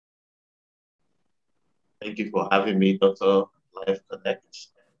Thank you for having me, Dr. Life Connect.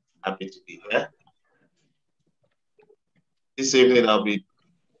 Happy to be here. This evening, I'll be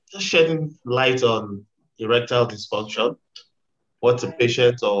just shedding light on erectile dysfunction, what a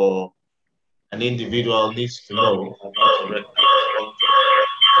patient or an individual needs to know about erectile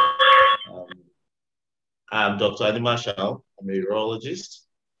dysfunction. I'm Dr. Animashaun. I'm a urologist.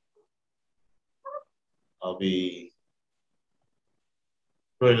 I'll be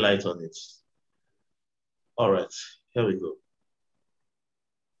throwing light on it. All right, here we go.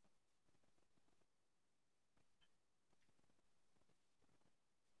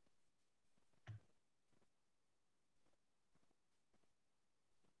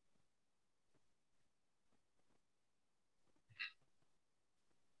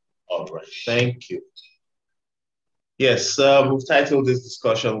 All right, thank you. Yes, we've titled this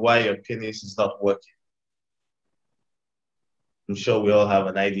discussion, Why Your Penis is Not Working. I'm sure we all have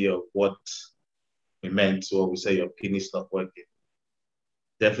an idea of what we meant when we say your penis is not working.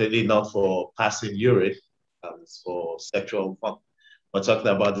 Definitely not for passing urine, it's for sexual function. We're talking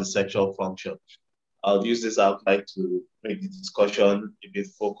about the sexual function. I'll use this outline to make the discussion a bit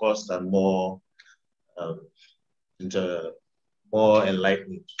focused and more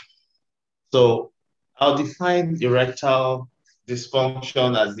enlightening. So I'll define erectile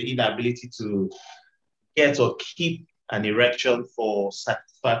dysfunction as the inability to get or keep an erection for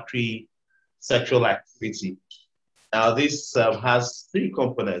satisfactory sexual activity. Now, this has three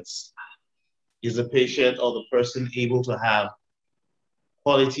components. Is the patient or the person able to have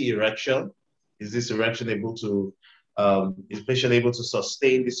quality erection? Is this erection able to, is the patient able to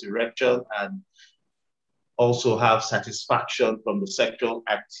sustain this erection and also have satisfaction from the sexual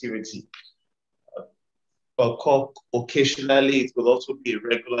activity? Occasionally, it will also be a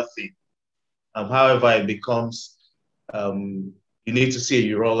regular thing. However, it becomes, you need to see a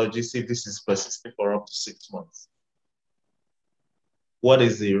urologist if this is persistent for up to 6 months. What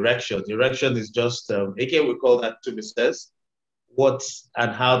is the erection? The erection is just, again, we call that tumescence. What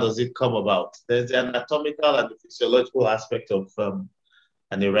and how does it come about? There's the anatomical and the physiological aspect of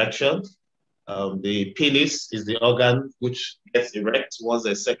an erection. The penis is the organ which gets erect once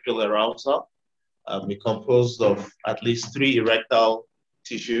there's sexual arousal. It's composed of at least 3 erectile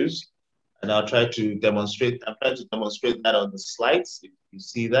tissues. And I'll try to demonstrate, I'm trying to demonstrate that on the slides, if you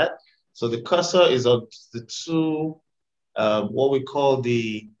see that. So the cursor is on the 2, what we call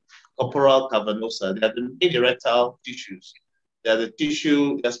the corporal cavernosa. They are the main erectile tissues. They are the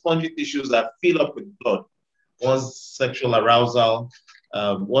they're spongy tissues that fill up with blood once sexual arousal,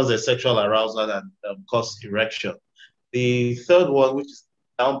 once there's sexual arousal and cause erection. The third one, which is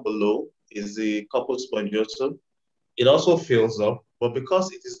down below, is the corpus spongiosum. It also fills up, but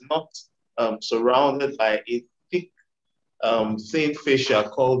because it is not surrounded by a thick, thin fascia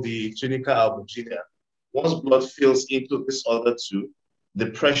called the tunica albuginea, once blood fills into this other 2, the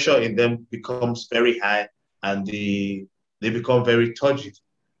pressure in them becomes very high and they become very turgid.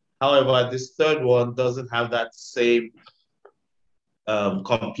 However, this third one doesn't have that same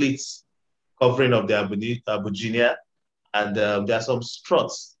complete covering of the albuginea, and there are some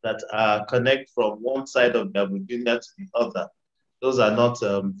struts that connect from one side of the albuginea to the other. Those are not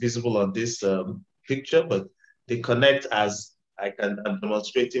visible on this picture, but they connect as I'm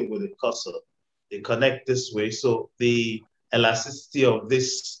demonstrating with the cursor. They connect this way, so the elasticity of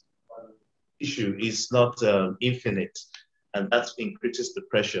this tissue is not infinite, and that increases the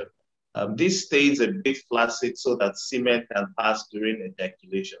pressure. This stays a bit flaccid so that semen can pass during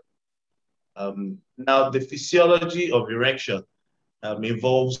ejaculation. Now, the physiology of erection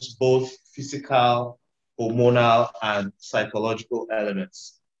involves both physical, hormonal, and psychological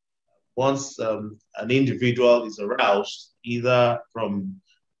elements. Once an individual is aroused, either from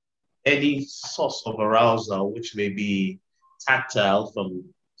any source of arousal, which may be tactile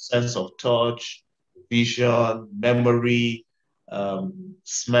from sense of touch, vision, memory,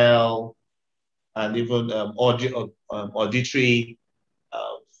 smell, and even auditory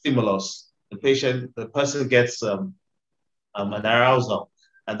stimulus, the person gets an arousal,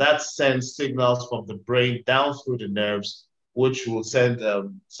 and that sends signals from the brain down through the nerves, which will send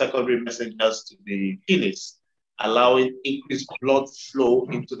secondary messengers to the penis, allowing increased blood flow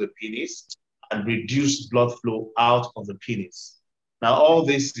into the penis and reduced blood flow out of the penis. Now, all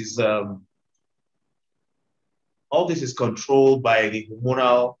this is controlled by the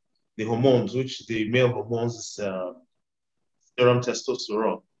hormones, which the male hormones is serum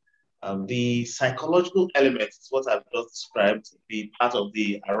testosterone. The psychological elements is what I've just described, be part of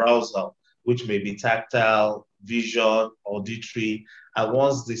the arousal, which may be tactile, vision, auditory. And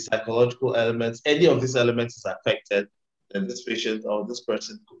once the psychological elements, any of these elements is affected, then this patient or this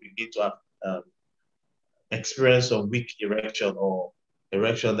person could begin to have experience of weak erection or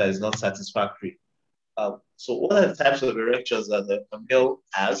erection that is not satisfactory. So what are the types of erections that a male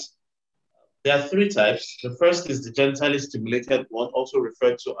has? There are three types. The first is the genitally stimulated one, also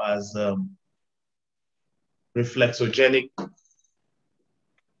referred to as reflexogenic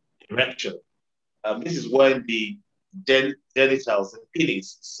erection. This is when the genitals, the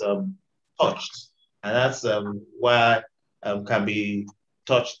penis, is touched, and that's where can be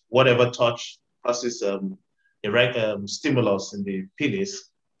touched. Whatever touch causes stimulus in the penis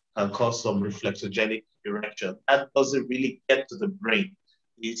can cause some reflexogenic erection. That doesn't really get to the brain.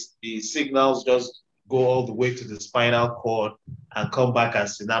 The signals just go all the way to the spinal cord and come back and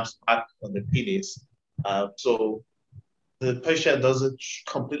synapse back on the penis. So the patient doesn't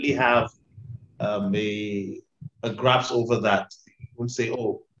completely have a grasp over that. You won't say,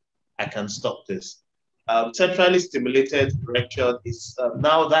 oh, I can stop this. Centrally stimulated erection is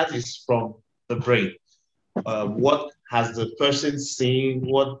now that is from the brain. What has the person seen?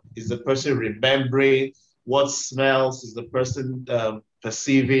 What is the person remembering? What smells is the person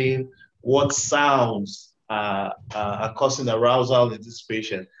perceiving? What sounds are causing arousal in this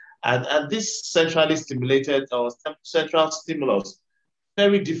patient? And this centrally stimulated or central stimulus,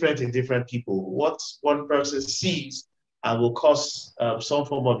 very different in different people. What one person sees and will cause some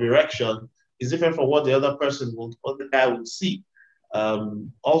form of erection is different from what the other person will, what the guy will see.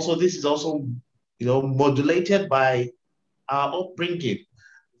 Also, this is also, modulated by our upbringing,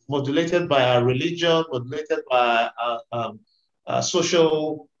 modulated by our religion, modulated by our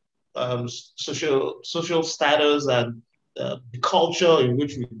social status and the culture in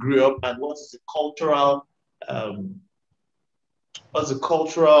which we grew up, and what's the cultural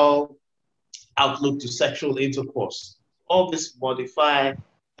outlook to sexual intercourse. All this modify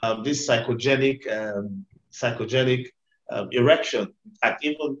this psychogenic erection. In fact,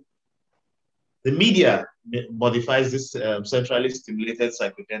 even the media modifies this centrally stimulated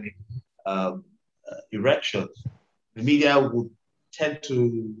psychogenic erection. The media would tend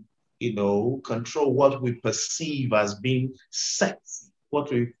to, control what we perceive as being sexy,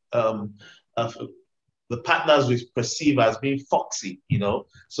 what we the partners we perceive as being foxy,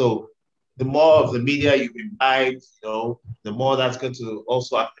 So the more of the media you imbibe, the more that's going to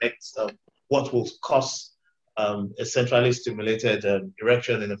also affect what will cause a centrally stimulated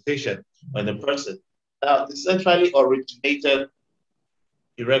erection in a patient or in a person. Now, the centrally originated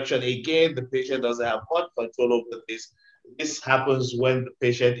erection, again, the patient doesn't have much control over this. This happens when the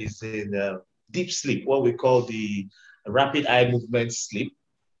patient is in deep sleep, what we call the rapid eye movement sleep.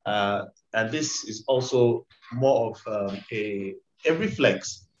 And this is also more of a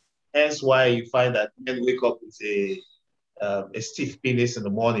reflex. Hence why you find that men wake up with a stiff penis in the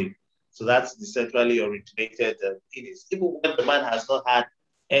morning. So that's the centrally originated penis. Even when the man has not had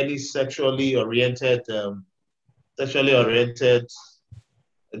any sexually oriented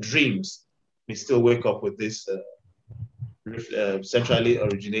dreams, we still wake up with this centrally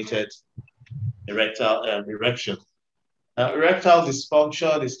originated erectile erection. Erectile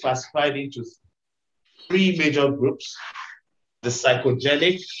dysfunction is classified into three major groups. The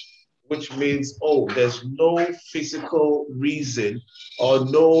psychogenic, which means, there's no physical reason or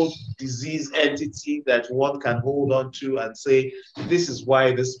no disease entity that one can hold on to and say, this is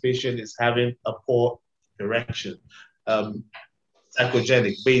why this patient is having a poor erection.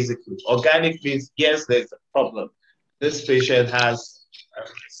 Psychogenic, basically. Organic means, yes, there's a problem. This patient has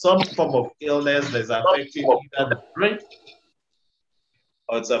some form of illness that's affecting either the brain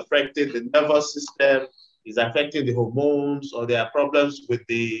or it's affecting the nervous system, it's affecting the hormones, or there are problems with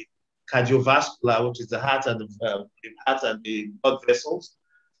the cardiovascular, which is the heart and the blood vessels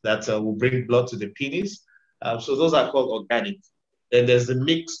that will bring blood to the penis. So those are called organic. Then there's the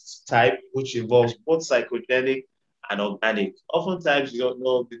mixed type, which involves both psychogenic and organic. Oftentimes, you don't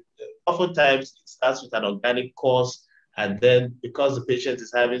know. Oftentimes, it starts with an organic cause, and then because the patient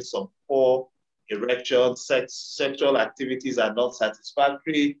is having some poor erection, sexual activities are not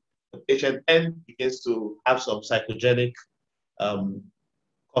satisfactory, the patient then begins to have some psychogenic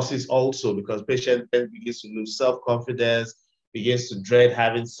causes also, because patient then begins to lose self-confidence, begins to dread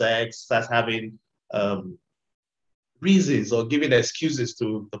having sex, starts having reasons or giving excuses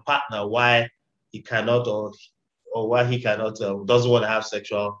to the partner why he cannot or why he cannot doesn't want to have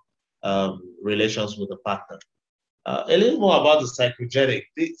sexual relations with the partner. A little more about the psychogenic.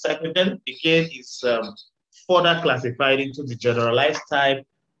 The psychogenic again is further classified into the generalized type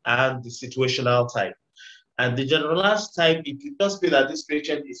and the situational type. And the generalized type, it could just be that this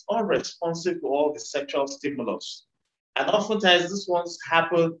patient is unresponsive to all the sexual stimulus. And oftentimes, these ones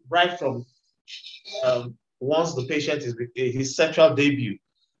happen right from once the patient is his sexual debut.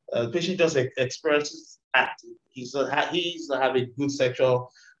 The patient just experiences act. He's not having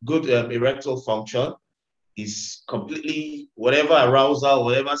good erectile function. He's completely, whatever arousal,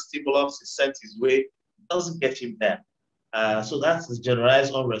 whatever stimulus is sent his way, doesn't get him there. So that's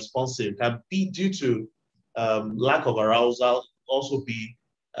generalized unresponsive. Can be due to lack of arousal, also be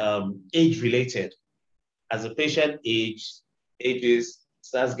age-related. As the patient ages,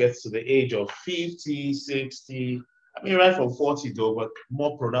 gets to the age of 50, 60, I mean, right from 40 though, but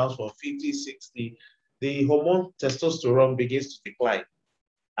more pronounced from 50, 60, the hormone testosterone begins to decline.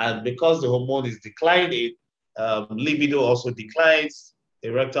 And because the hormone is declining, libido also declines,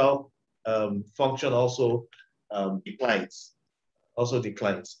 erectile function also declines.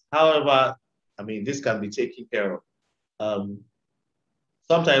 However, I mean, this can be taken care of. Um,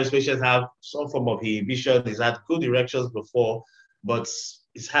 Sometimes patients have some form of inhibition. He's had good erections before, but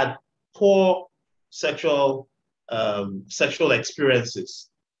he's had poor sexual experiences,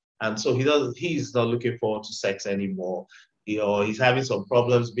 and so he's not looking forward to sex anymore. Or he's having some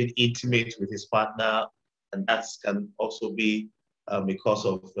problems being intimate with his partner, and that can also be because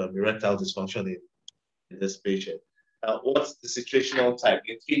of erectile dysfunction in this patient. What's the situational type?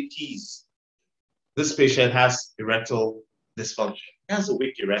 In 3 Ps, this patient has erectile dysfunction. He has a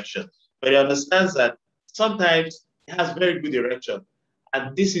weak erection, but he understands that sometimes he has very good erection,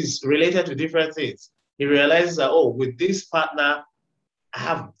 and this is related to different things. He realizes that, oh, with this partner, I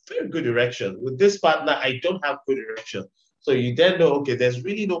have very good erection. With this partner, I don't have good erection. So you then know, okay, there's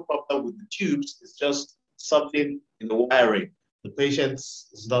really no problem with the tubes. It's just something in the wiring. The patient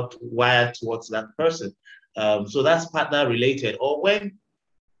is not wired towards that person. So that's partner related. Or when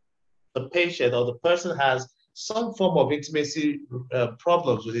the patient or the person has some form of intimacy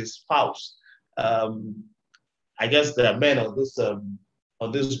problems with his spouse. I guess there are men on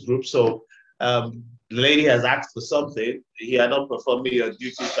this group. So the lady has asked for something. You are not performing your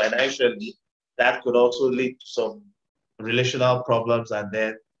duties financially. That could also lead to some relational problems, and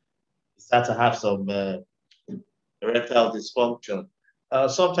then start to have some erectile dysfunction.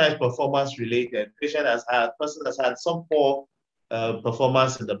 Sometimes performance related. Person has had some poor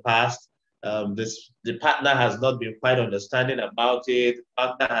performance in the past. The partner has not been quite understanding about it. The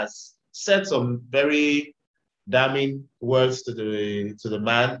partner has said some very damning words to the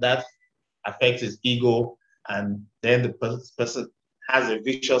man that affects his ego, and then the person has a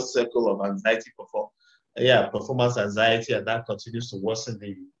vicious circle of anxiety, performance anxiety, and that continues to worsen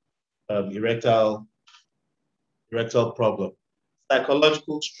the erectile problem.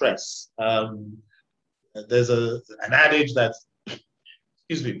 Psychological stress. There's an adage that,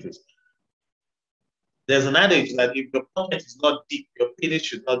 excuse me, please. There's an adage that if your pocket is not deep, your penis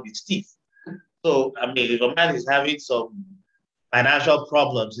should not be stiff. So, I mean, if a man is having some financial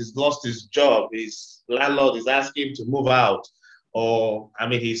problems, he's lost his job, his landlord is asking him to move out, or, I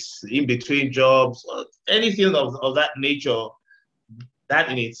mean, he's in between jobs, or anything of that nature, that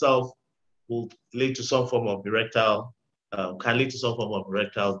in itself will lead to some form of erectile, can lead to some form of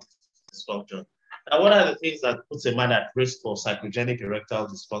erectile dysfunction. Now, what are the things that puts a man at risk for psychogenic erectile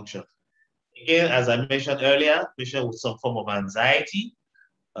dysfunction? Again, as I mentioned earlier, patient with some form of anxiety,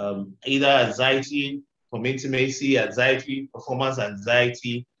 either anxiety from intimacy, anxiety, performance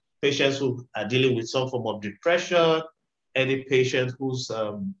anxiety, patients who are dealing with some form of depression, any patient who's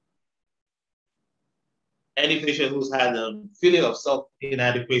had a feeling of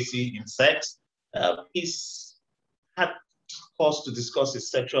self-inadequacy in sex, he's had cause to discuss his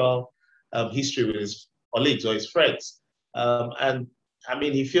sexual history with his colleagues or his friends. And I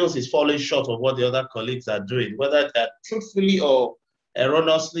mean, he feels he's falling short of what the other colleagues are doing, whether they're truthfully or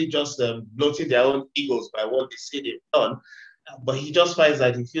erroneously just bloating their own egos by what they say they've done. But he just finds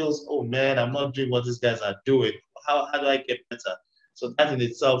that he feels, oh man, I'm not doing what these guys are doing. How do I get better? So that in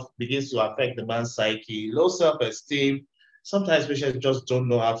itself begins to affect the man's psyche, low self-esteem. Sometimes patients just don't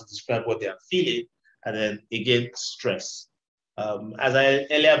know how to describe what they are feeling. And then again, stress. As I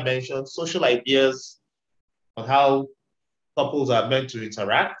earlier mentioned, social ideas on how couples are meant to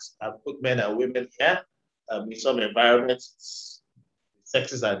interact. I put men and women here. In some environments,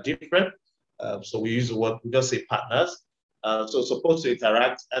 sexes are different. So we use the word, we just say partners. So supposed to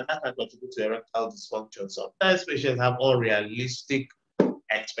interact, and that can contribute to erectile dysfunction. Sometimes patients have unrealistic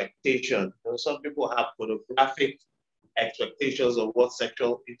expectations. Some people have pornographic expectations of what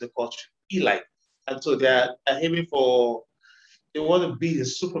sexual intercourse should be like. And so they're aiming for, they want to be the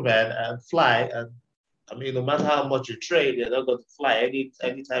Superman and fly. And I mean, no matter how much you train, they're not going to fly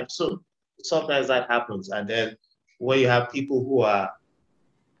anytime soon. Sometimes that happens. And then when you have people who are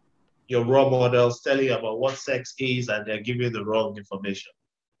your role models telling you about what sex is, and they're giving you the wrong information.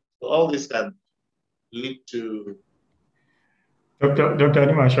 So all this can lead to... Dr.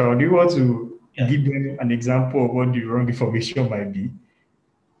 Animashaun, do you want to give them an example of what the wrong information might be?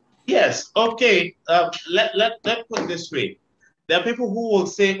 Yes. Okay. Let put it this way. There are people who will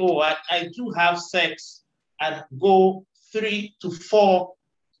say, "Oh, I do have sex and go 3 to 4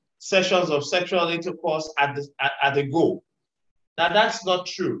 sessions of sexual intercourse at the go." Now, that's not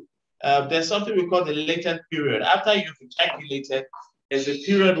true. There's something we call the latent period. After you've ejaculated, there's a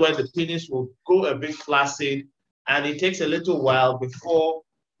period where the penis will go a bit flaccid, and it takes a little while before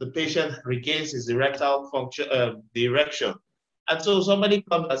the patient regains his erectile function, the erection. And so somebody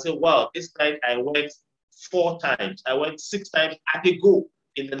comes and says, "Wow, this night I went 4 times. I went 6 times at the go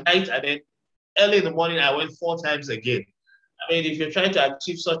in the night, and then early in the morning I went 4 times again." I mean, if you're trying to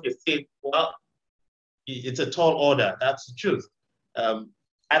achieve such a thing, well, it's a tall order. That's the truth.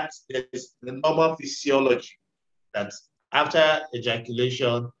 That is the normal physiology that after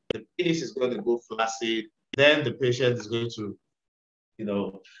ejaculation, the penis is going to go flaccid. Then the patient is going to,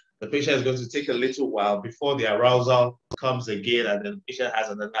 the patient is going to take a little while before the arousal comes again, and then the patient has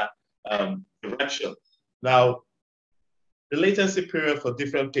another erection. Now, the latency period for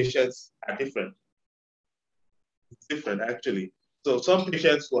different patients are different. It's different, actually. So some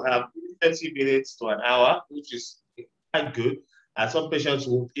patients will have 30 minutes to an hour, which is quite good. And some patients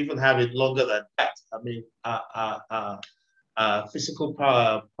will even have it longer than that. I mean, physical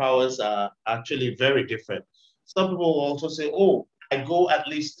powers are actually very different. Some people will also say, "Oh, I go at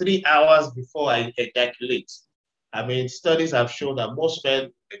least 3 hours before I ejaculate." I mean, studies have shown that most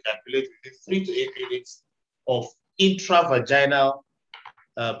men ejaculate within 3 to 8 minutes of intravaginal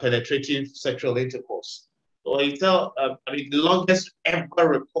penetrative sexual intercourse. So I mean, the longest ever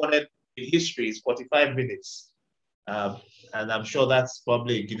recorded in history is 45 minutes. And I'm sure that's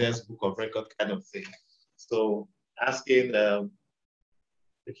probably a Guinness Book of Record kind of thing. So asking,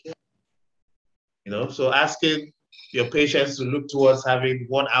 so asking your patients to look towards having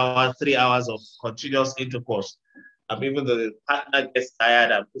 1 hour, 3 hours of continuous intercourse. Even though the partner gets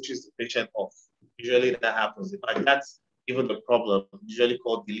tired and pushes the patient off. Usually that happens. In fact, that's even the problem, usually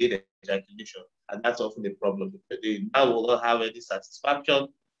called delayed ejaculation. And that's often the problem. The man will not have any satisfaction.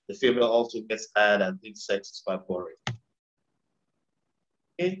 The female also gets tired and thinks sex is quite boring.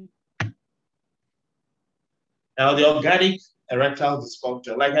 Okay. Now, the organic erectile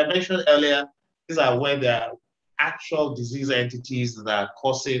dysfunction, like I mentioned earlier, these are when there are actual disease entities that are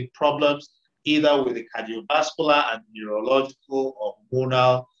causing problems, either with the cardiovascular and neurological or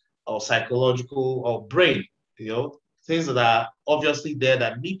hormonal or psychological or brain, things that are obviously there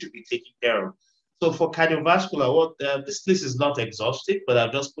that need to be taken care of. So for cardiovascular, this list is not exhaustive, but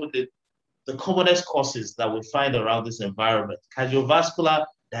I've just put it the commonest causes that we find around this environment. Cardiovascular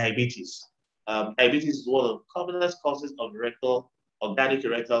diabetes. Diabetes is one of the commonest causes of organic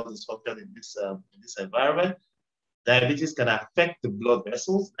erectile dysfunction in this environment. Diabetes can affect the blood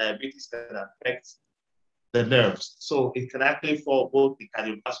vessels. Diabetes can affect the nerves. So it can actually fall both the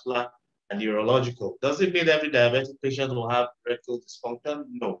cardiovascular and neurological. Does it mean every diabetic patient will have erectile dysfunction?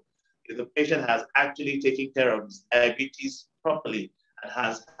 No. If the patient has actually taken care of his diabetes properly and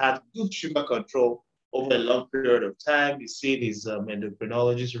has had good sugar control over a long period of time, he's seen his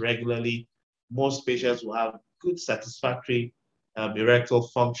endocrinologist regularly, most patients will have good satisfactory erectile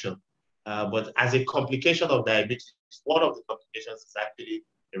function. But as a complication of diabetes, one of the complications is actually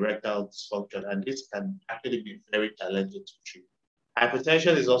erectile dysfunction, and this can actually be very challenging to treat.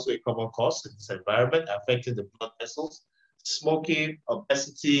 Hypertension is also a common cause in this environment, affecting the blood vessels. Smoking,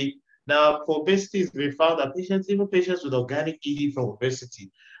 obesity. Now, for obesity, it's been found that even patients with organic ED from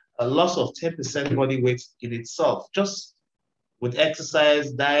obesity, a loss of 10% body weight in itself, just with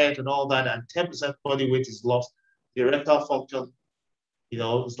exercise, diet, and all that, and 10% body weight is lost, the erectile function,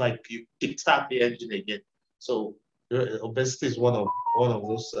 it's like you kickstart the engine again. So obesity is one of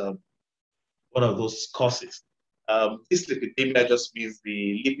those causes. Dyslipidemia just means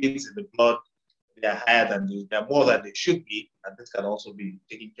the lipids in the blood, they're higher they're more than they should be, and this can also be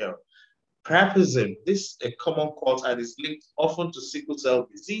taken care of. Priapism, this is a common cause and is linked often to sickle cell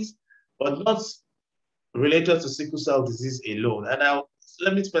disease, but not related to sickle cell disease alone. And now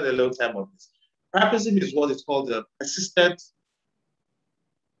let me spend a little time on this. Priapism is what is called a persistent,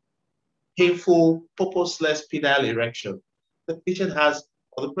 painful, purposeless penile erection. The patient has,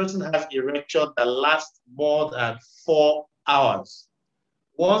 or the person has erection that lasts more than 4 hours.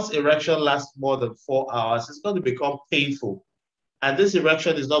 Once erection lasts more than 4 hours, it's going to become painful. And this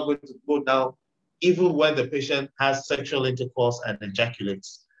erection is not going to go down even when the patient has sexual intercourse and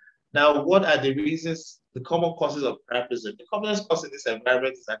ejaculates. Now, what are the reasons, the common causes of priapism? The commonest cause in this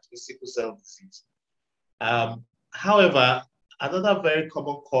environment is actually sickle cell disease. However, another very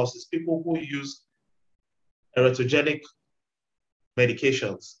common cause is people who use eretogenic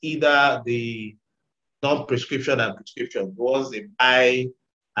medications, either the non-prescription and prescription, the ones they buy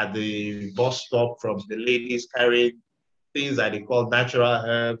at the bus stop from the ladies carrying things that they call natural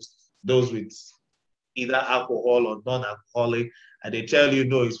herbs, those with either alcohol or non-alcoholic, and they tell you,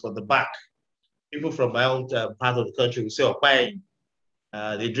 no, it's for the back. People from my own part of the country will say, oh, fine.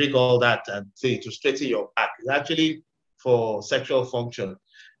 They drink all that and say to straighten your back. It's actually for sexual function.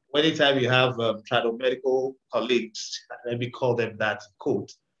 Anytime you have tradomedical colleagues, let me call them that,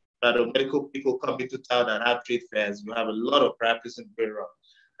 quote, tradomedical people come into town and have trade fairs, you have a lot of practicing going on.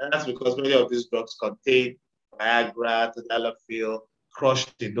 And that's because many of these drugs contain Viagra, tadalafil,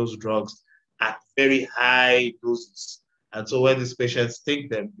 crushed in those drugs at very high doses. And so when these patients take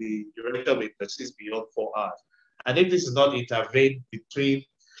them, the erector may persist beyond 4 hours. And if this is not intervened between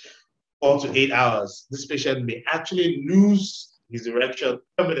 4 to 8 hours, this patient may actually lose his erection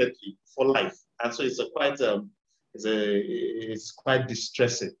permanently for life. And so it's quite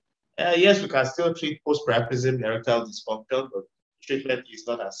distressing. Yes, we can still treat post-priapism erectile dysfunction, but treatment is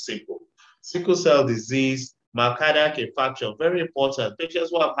not as simple. Sickle cell disease, myocardial infarction, very important. Patients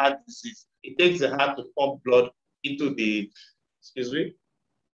who have heart disease, it takes the heart to pump blood into the, it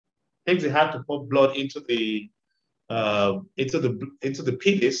takes the heart to pump blood into the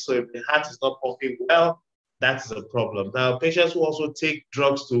penis. So if the heart is not pumping well, that's a problem. Now, patients who also take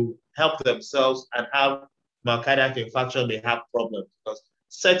drugs to help themselves and have myocardial infarction may have problems because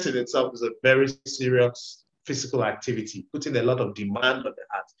sex in itself is a very serious physical activity, putting a lot of demand on the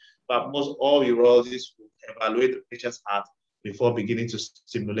heart. But most all urologists will evaluate the patient's heart before beginning to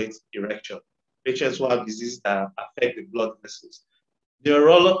stimulate erection. Patients who have diseases that affect the blood vessels.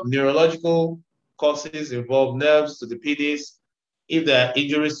 Neurological causes involve nerves to the penis. If there are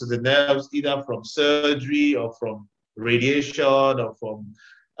injuries to the nerves, either from surgery or from radiation or from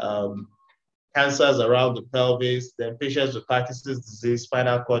cancers around the pelvis, then patients with Parkinson's disease,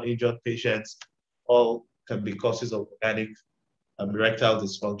 spinal cord injured patients, all can be causes of organic erectile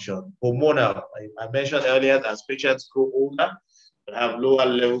dysfunction. Hormonal, I mentioned earlier that as patients grow older, they have lower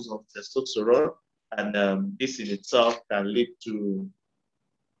levels of testosterone, and this in itself can lead to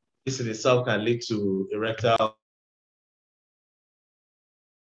erectile.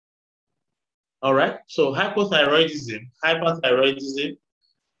 All right, so hypothyroidism, hyperthyroidism,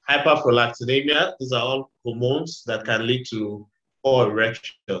 hyperprolactinemia, these are all hormones that can lead to poor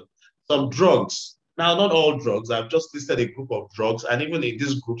erection. Some drugs, now not all drugs, I've just listed a group of drugs, and even in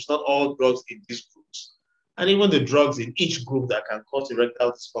these groups, not all drugs in these groups, and even the drugs in each group that can cause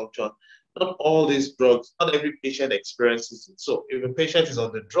erectile dysfunction, not all these drugs, not every patient experiences it. So if a patient is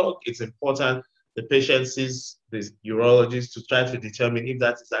on the drug, it's important the patient sees the urologist to try to determine if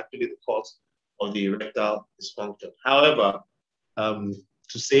that is actually the cause of the erectile dysfunction. However,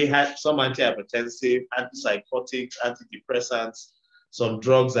 to say some antihypertensive, antipsychotics, antidepressants, some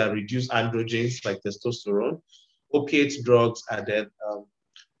drugs that reduce androgens like testosterone, opiate drugs, and then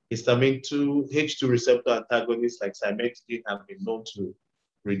histamine 2, H2 receptor antagonists like cimetidine have been known to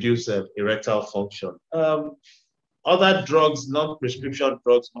reduce erectile function. Other drugs, non-prescription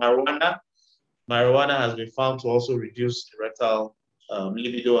drugs, marijuana has been found to also reduce erectile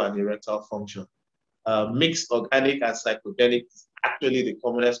libido and erectile function. Mixed organic and psychogenic is actually the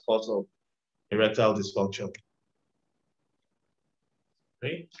commonest cause of erectile dysfunction.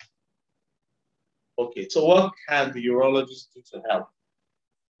 Right? Okay, so what can the urologist do to help?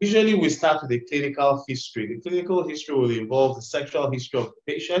 Usually we start with a clinical history. The clinical history will involve the sexual history of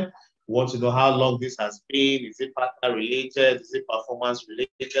the patient. We want to know how long this has been. Is it partner related? Is it performance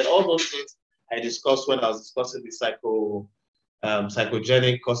related? All those things I discussed when I was discussing the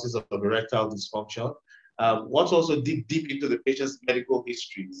psychogenic causes of erectile dysfunction. Want to also dig deep into the patient's medical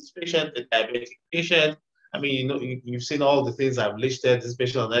history. Is this patient a diabetic patient? I mean, you've seen all the things I've listed. This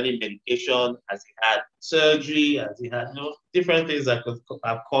patient on any medication, has he had surgery, has he had different things that could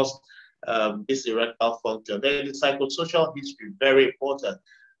have caused this erectile function. Then the psychosocial history, very important.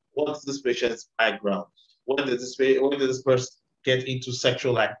 What's this patient's background? When did this person get into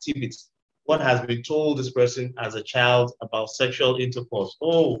sexual activity? What has been told this person as a child about sexual intercourse?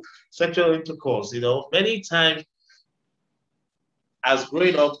 Oh, sexual intercourse, many times as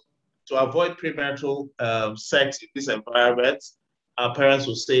growing up, to avoid premarital sex in this environment, our parents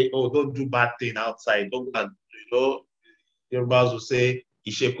will say, oh, don't do bad thing outside. Don't go your mothers will say,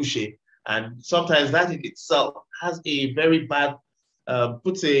 ishe kushe. And sometimes that in itself has a very bad,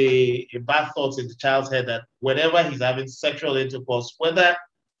 puts a bad thought in the child's head that whenever he's having sexual intercourse, whether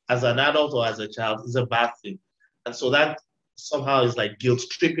as an adult or as a child, is a bad thing. And so that somehow is like guilt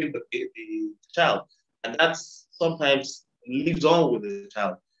tripping the child. And that's sometimes lives on with the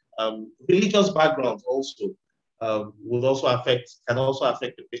child. Religious backgrounds also. can also affect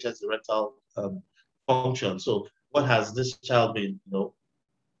the patient's erectile function. So what has this child been,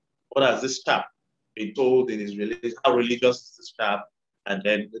 what has this chap been told in his religion? How religious is this chap? And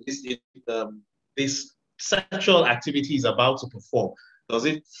then this sexual activity is about to perform. Does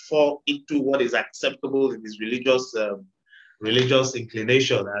it fall into what is acceptable in his religious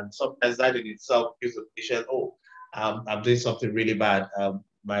inclination? And sometimes that in itself gives the patient, oh, I'm doing something really bad.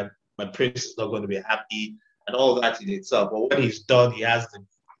 My priest is not going to be happy, and all that in itself. But when he's done, he has the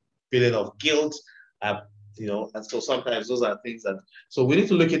feeling of guilt. And so sometimes those are things that. So we need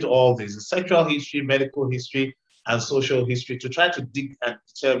to look into all this: the sexual history, medical history, and social history to try to dig and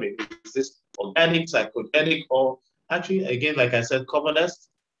determine, is this organic, psychogenic, or actually, again, like I said, commonest,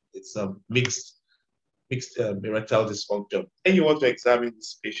 it's mixed erectile dysfunction. And you want to examine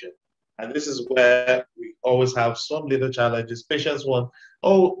this patient. And this is where we always have some little challenges. Patients want,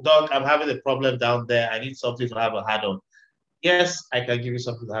 oh, doc, I'm having a problem down there. I need something to have a hand on. Yes, I can give you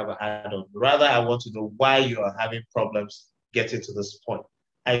something to have a hand on. Rather, I want to know why you are having problems getting to this point.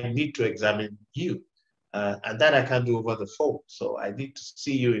 I need to examine you. And that I can do over the phone. So I need to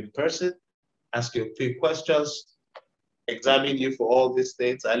see you in person, ask you a few questions, examine you for all these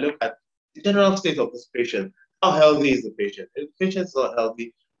things. I look at the general state of this patient. How healthy is the patient? If the patient's not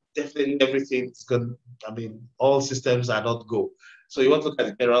healthy, definitely everything's going, all systems are not go. So you want to look at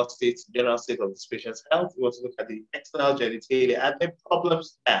the general state of this patient's health. You want to look at the external genitalia and the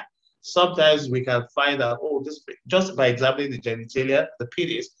problems there. Sometimes we can find out, oh, just by examining the genitalia, the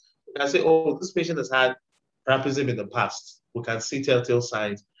penis, we can say, oh, this patient has had priapism in the past. We can see telltale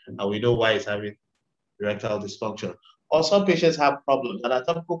signs, and we know why he's having erectile dysfunction. Or some patients have problems,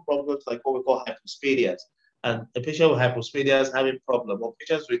 anatomical problems like what we call hypospadias. And a patient with hypospadias is having problem, or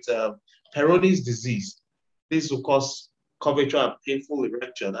patients with Peyronie's disease. This will cause curvature and painful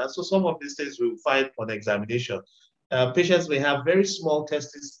erection. And so some of these things we will find on examination. Patients may have very small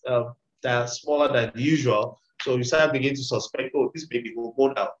testes that are smaller than usual. So you start beginning to suspect, oh, this may be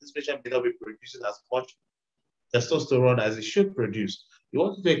hormonal. This patient may not be producing as much testosterone as it should produce. You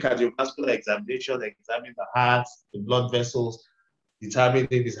want to do a cardiovascular examination, examine the heart, the blood vessels, determine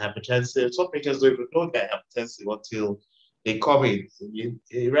if it's hypertensive. Some patients don't even know they're hypertensive until they come in.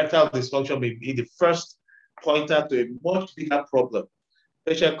 Erectile dysfunction may be the first pointer to a much bigger problem.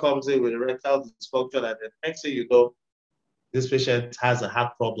 Patient comes in with erectile dysfunction, and the next thing you know, this patient has a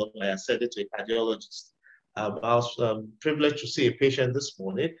heart problem. I sent it to a cardiologist. I was privileged to see a patient this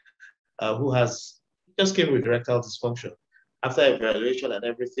morning who just came with erectile dysfunction. After evaluation and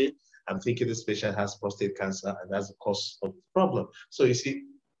everything, I'm thinking this patient has prostate cancer, and that's the cause of the problem. So you see,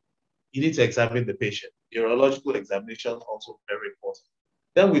 you need to examine the patient. Urological examination is also very important.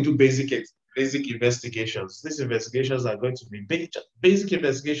 Then we do basic investigations. These investigations are going to be basic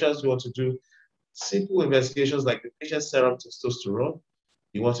investigations. We want to do simple investigations like the patient's serum testosterone.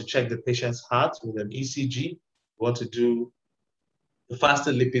 You want to check the patient's heart with an ECG. You want to do the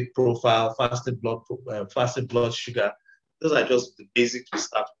fasted lipid profile, fasted blood sugar. Those are just the basics we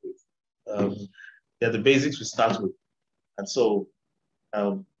start with. They're the basics we start with. And so,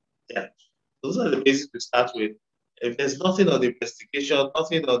 those are the basics we start with. If there's nothing on the investigation,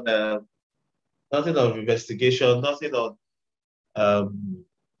 nothing on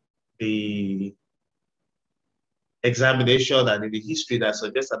the examination and in the history that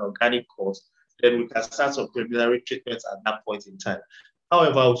suggests an organic cause, then we can start some preliminary treatments at that point in time.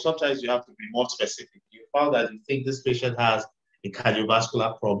 However, sometimes you have to be more specific. You found that you think this patient has a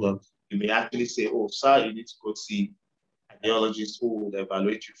cardiovascular problem. You may actually say, oh, sir, you need to go see a cardiologist who will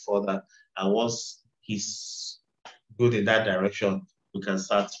evaluate you further. And once he's good in that direction, we can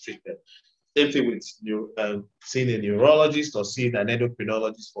start treatment. Same thing with seeing a neurologist or seeing an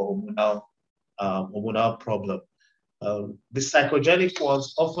endocrinologist for hormonal problem. The psychogenic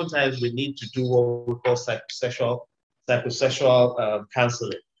ones, oftentimes we need to do what we call psychosexual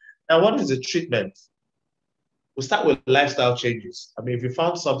counseling. Now, what is the treatment? We start with lifestyle changes. If you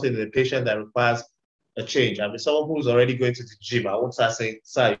found something in a patient that requires a change, someone who's already going to the gym, I won't start saying,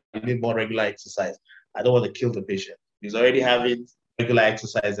 sir, you need more regular exercise. I don't want to kill the patient. He's already having regular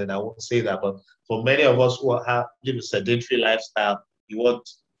exercise, and I won't say that. But for many of us who live a sedentary lifestyle, you want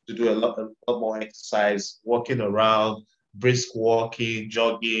to do a lot more exercise, walking around, brisk walking,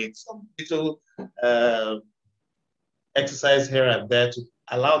 jogging, some little exercise here and there to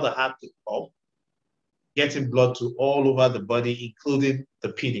allow the heart to pump, getting blood to all over the body, including the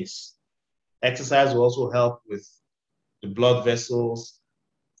penis. Exercise will also help with the blood vessels,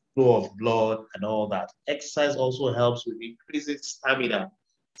 flow of blood, and all that. Exercise also helps with increasing stamina.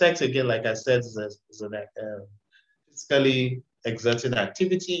 Sex, again, like I said, is a physically exerting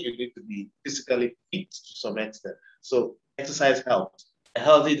activity. You need to be physically fit to some extent. So exercise helps. A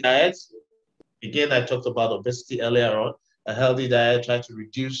healthy diet, again, I talked about obesity earlier on. A healthy diet, try to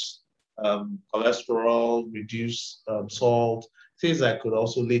reduce cholesterol, reduce salt, things that could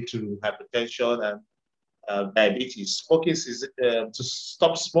also lead to hypertension and diabetes. Smoking is to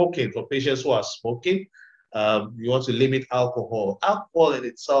stop smoking for patients who are smoking. You want to limit alcohol. Alcohol in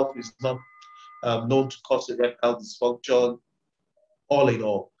itself is not known to cause erectile dysfunction. All in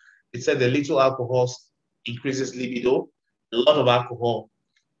all, it said the little alcohol increases libido. A lot of alcohol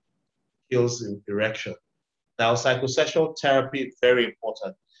kills erection. Now, psychosexual therapy is very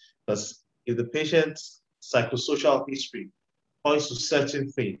important because if the patient's psychosocial history points to certain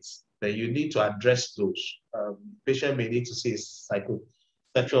things, then you need to address those. The patient may need to see a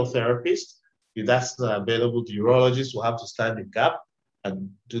psychosexual therapist. If that's not available, the urologist will have to stand in gap and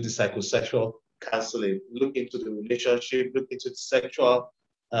do the psychosexual counseling, look into the relationship, look into the sexual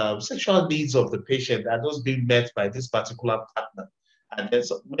needs of the patient. Are those being met by this particular partner? And then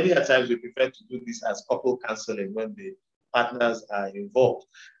many times we prefer to do this as couple counseling when the partners are involved.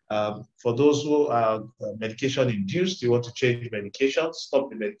 For those who are medication induced, you want to change medication, stop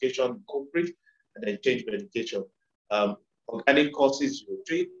the medication culprit, and then change medication. Organic causes you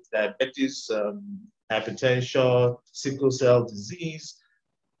treat, diabetes, hypertension, sickle cell disease,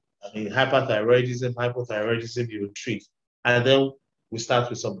 hypothyroidism, you treat. And then we start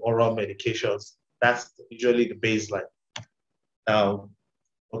with some oral medications. That's usually the baseline.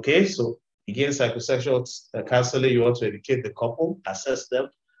 Okay, so again, psychosexual counseling, you want to educate the couple, assess them.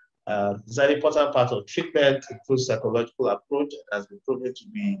 It's an important part of treatment, improves psychological approach, and has been proven to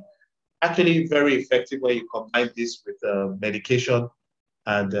be actually very effective when you combine this with medication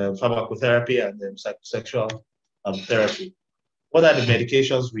and pharmacotherapy and psychosexual therapy. What are the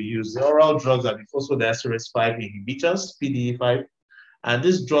medications we use? The oral drugs are the phosphodiesterase 5 inhibitors, PDE5, and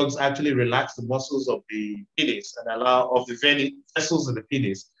these drugs actually relax the muscles of the penis and allow of the vessels in the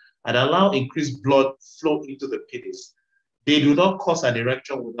penis and allow increased blood flow into the penis. They do not cause an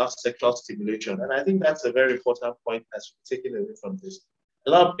erection without sexual stimulation, and I think that's a very important point that's taken away from this.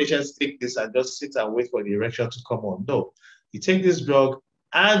 A lot of patients take this and just sit and wait for the erection to come on. No, you take this drug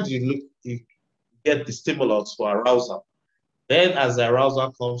and you get the stimulants for arousal. Then as the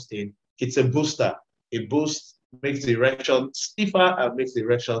arousal comes in, it's a booster. A boost makes the erection stiffer and makes the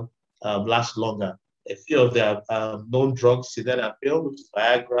erection last longer. A few of the known drugs, sildenafil, which is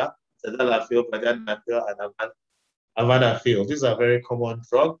Viagra, sildenafil, vaginafil, and avanafil. These are very common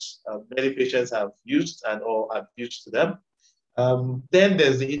drugs. Many patients have used and or are used to them. Then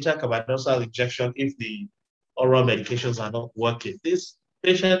there's the intracavernosal injection if the oral medications are not working. This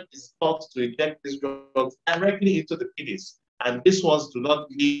patient is thought to inject these drugs directly into the penis, and these ones do not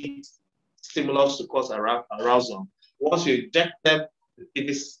need stimulus to cause arousal. Once you inject them, the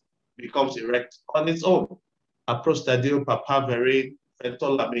penis becomes erect on its own. Prostadil, papaverine,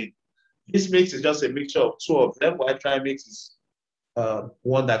 phentolamine. This mix is just a mixture of two of them, while trimix is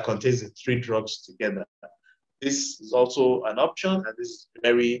one that contains the three drugs together. This is also an option, and this is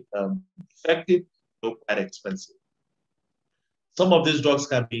very effective, though quite expensive. Some of these drugs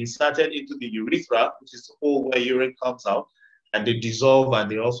can be inserted into the urethra, which is the hole where urine comes out, and they dissolve and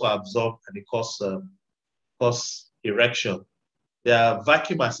they also absorb and they cause erection. There are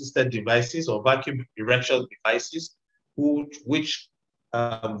vacuum-assisted devices or vacuum erection devices which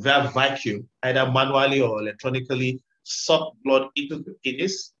via vacuum, either manually or electronically, suck blood into the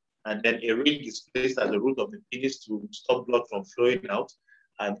penis, and then a ring is placed at the root of the penis to stop blood from flowing out,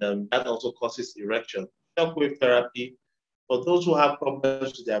 and that also causes erection. Shockwave therapy, for those who have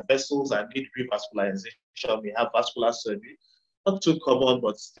problems with their vessels and need revascularization, we have vascular surgery. Not too common,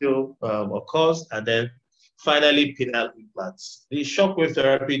 but still occurs. And then finally, penile implants. The shockwave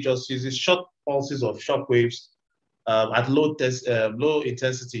therapy just uses short pulses of shockwaves at low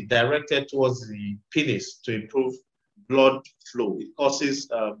intensity directed towards the penis to improve blood flow. It causes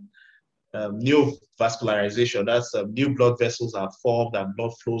new vascularization. That's new blood vessels are formed and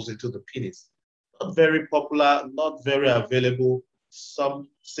blood flows into the penis. Not very popular, not very available. Some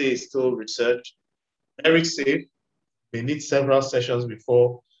say it's still research. Very safe. They need several sessions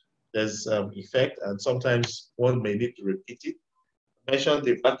before there's effect, and sometimes one may need to repeat it. I mentioned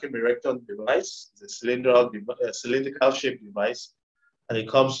the vacuum erection device, the cylindrical shaped device, and it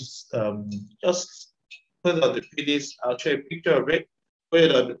comes just put it on the penis. I'll show you a picture of it. Put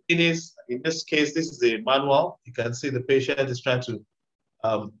it on the penis. In this case, this is a manual. You can see the patient is trying to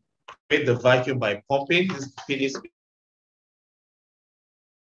create the vacuum by pumping this penis. And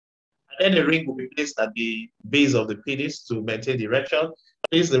then the ring will be placed at the base of the penis to maintain the erection.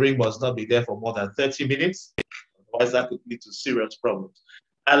 Please, the ring must not be there for more than 30 minutes. Otherwise, that could lead to serious problems.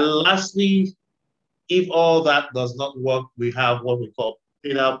 And lastly, if all that does not work, we have what we call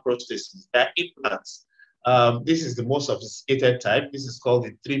penile prosthesis. They're implants. This is the most sophisticated type. This is called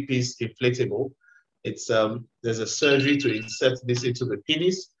the three-piece inflatable. It's there's a surgery to insert this into the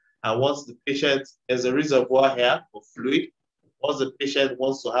penis, and once the patient, there's a reservoir here of fluid. Once the patient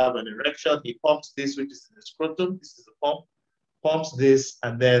wants to have an erection, he pumps this, which is in the scrotum. This is the pump. Pumps this,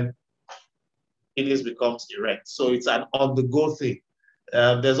 and then penis becomes erect. So it's an on-the-go thing.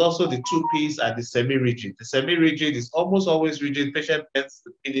 There's also the two-piece and the semi-rigid. The semi-rigid is almost always rigid. Patient bends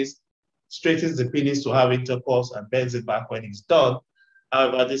the penis, straightens the penis to have intercourse, and bends it back when he's done.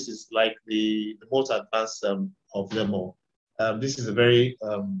 However, this is like the most advanced of them all. This is a very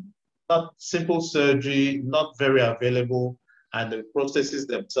not simple surgery, not very available, and the prostheses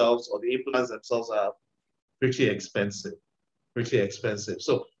themselves or the implants themselves are pretty expensive.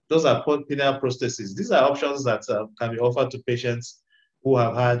 So those are penile prostheses. These are options that can be offered to patients who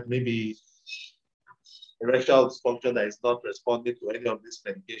have had maybe erectile dysfunction that is not responding to any of these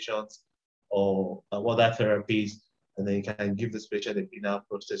medications or other therapies, and then you can give this patient a penile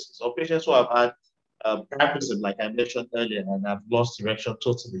prosthesis. Or patients who have had priapism, like I mentioned earlier, and have lost erection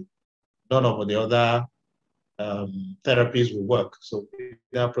totally. None of the other therapies will work. So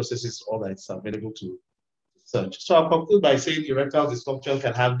penile prosthesis is all that's available to search. So I'll conclude by saying erectile dysfunction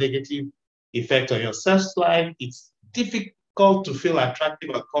can have negative effect on your sex life. It's difficult to feel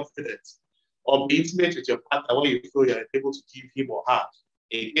attractive and confident or be intimate with your partner when you feel you're able to give him or her,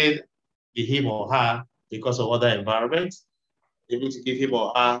 again, the him or her because of other environments, able to give him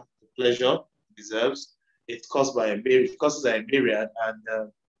or her the pleasure he deserves. It's caused by it causes a myriad,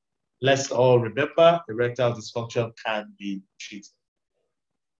 and let's all remember erectile dysfunction can be treated.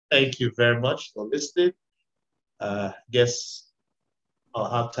 Thank you very much for listening. Guess I'll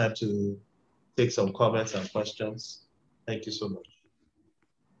have time to take some comments and questions. Thank you so much.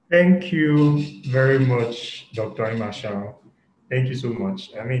 Thank you very much, Dr. Animashaun. Thank you so much.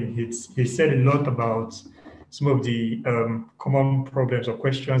 I mean, he said a lot about some of the common problems or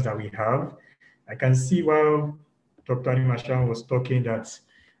questions that we have. I can see while Dr. Animashaun was talking that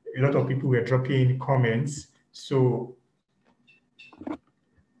a lot of people were dropping comments. So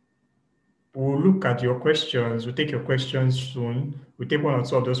we'll look at your questions. We'll take your questions soon. We'll take one or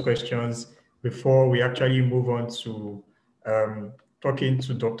two of those questions before we actually move on to talking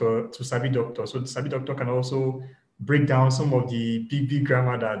to SABI Doctor. So the SABI Doctor can also break down some of the big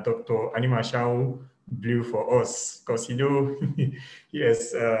grammar that Dr. Animashaun blew for us. Because, you know,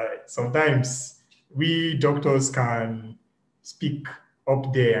 yes, sometimes we doctors can speak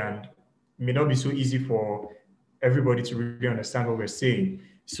up there and it may not be so easy for everybody to really understand what we're saying.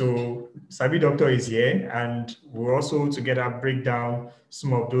 So SABI Doctor is here, and we'll also together break down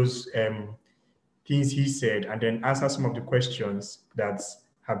some of those things he said and then answer some of the questions that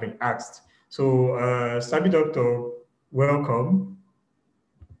have been asked. So SABI Doctor, welcome.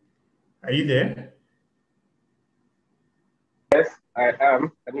 Are you there? Yes, I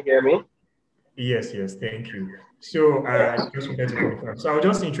am. Can you hear me? Yes, thank you. So I just wanted to confirm. So I'll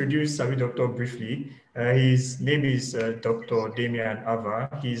just introduce SABI Doctor briefly. His name is Dr. Damian Avar.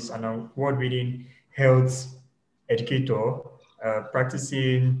 He's an award-winning health educator,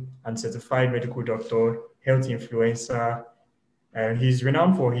 practicing and certified medical doctor, health influencer, and he's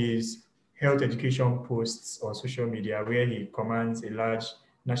renowned for his health education posts on social media where he commands a large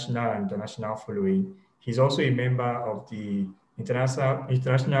national and international following. He's also a member of the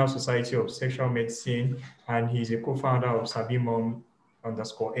International Society of Sexual Medicine, and he's a co-founder of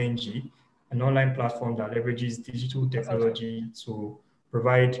SABIMOM_NG, an online platform that leverages digital technology to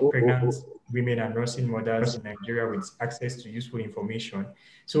provide pregnant women and nursing mothers in Nigeria with access to useful information.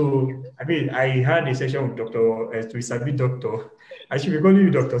 So, I mean, I had a session with SABI Doctor. I should be calling you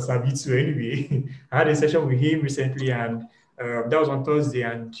Dr. Sabi too anyway. I had a session with him recently, and that was on Thursday,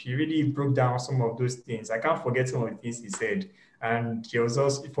 and he really broke down some of those things. I can't forget some of the things he said. And there was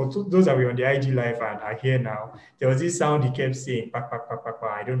also, for those that were on the IG live and are here now, there was this sound he kept saying, "Pak, pak, pak, pak,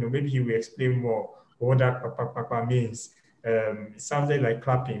 pak." I don't know, maybe he will explain more what that "pak, pak, pak, pak" means. It sounded like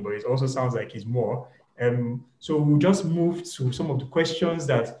clapping, but it also sounds like it's more. So we'll just move to some of the questions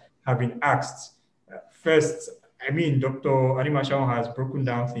that have been asked. First, I mean, Dr. Animashaun has broken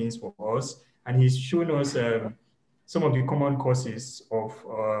down things for us, and he's shown us some of the common causes of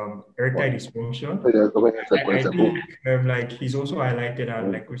erectile dysfunction. I think like he's also highlighted,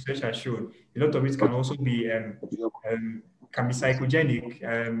 and like research has shown, a lot of it can also be can be psychogenic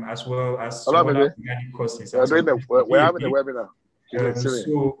as well as some other organic causes. We're having a webinar.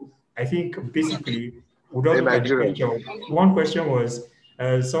 So I think basically we'll look at the question. One question was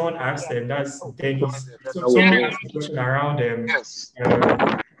Someone asked them, that's Dennis. So No, someone asked a question around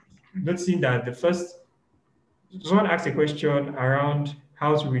noticing that someone asked a question around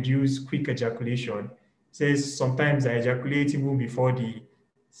how to reduce quick ejaculation. Says sometimes I ejaculate even before the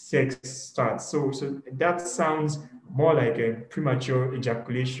sex starts. So that sounds more like a premature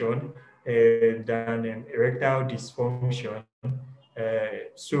ejaculation than an erectile dysfunction.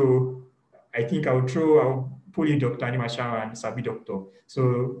 So I think I'll pull in Dr. Animashaun and SABI Doctor.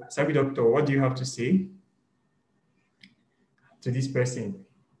 So SABI Doctor, what do you have to say to this person?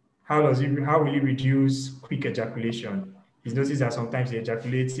 How will you reduce quick ejaculation? He's noticed that sometimes he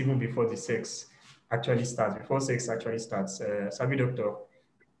ejaculates even before the sex actually starts, before sex actually starts. SABI Doctor,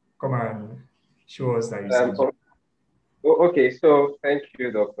 come and show us that you see. Okay, so thank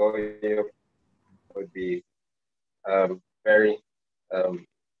you, Dr. for the very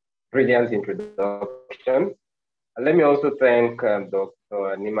brilliant introduction. And let me also thank Dr.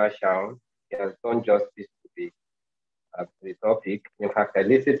 Animashaun. He has done justice to the topic. In fact, I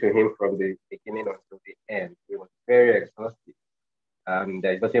listened to him from the beginning until the end. It was very exhaustive.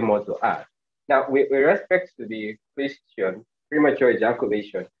 There's nothing more to add. Now, with respect to the question, premature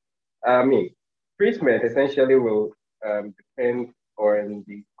ejaculation, treatment essentially will depend on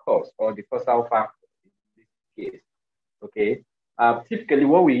the cause or the causal factor in this case. Okay. Typically,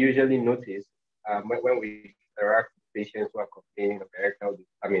 what we usually notice when we interact with patients who are complaining of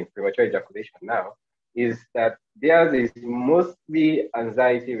premature ejaculation now, is that theirs is mostly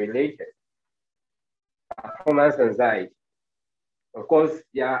anxiety related, performance anxiety. Of course,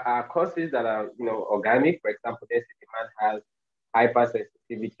 there are causes that are organic. For example, let's say the man has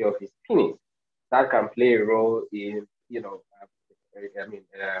hypersensitivity of his penis. That can play a role in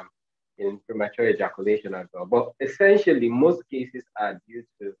in premature ejaculation as well. But essentially, most cases are due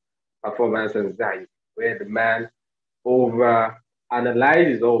to performance anxiety, where the man over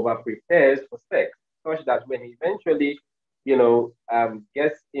analyzes, over prepares for sex, such that when he eventually,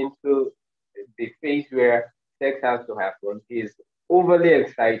 gets into the phase where sex has to happen, he's overly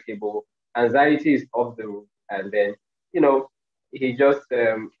excitable, anxiety is off the roof, and then, he just,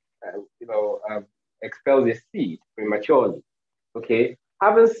 expels his seed prematurely. Okay.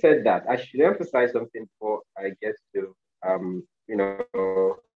 Having said that, I should emphasize something before I get to,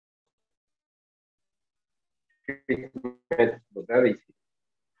 treatment modality.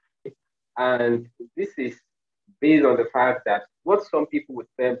 And this is based on the fact that what some people would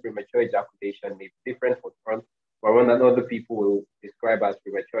term premature ejaculation may be different for one and other people will describe as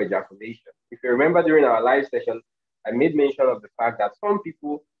premature ejaculation. If you remember during our live session, I made mention of the fact that some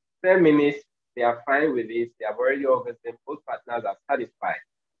people, 10 minutes, they are fine with it, they have already orgasmed, both partners are satisfied.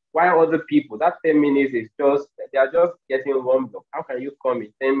 While other people, that 10 minutes is they are just getting warmed up. How can you come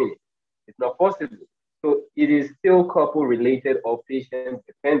in 10 minutes? It's not possible. So it is still couple related or patient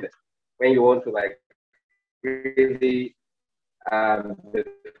dependent when you want to really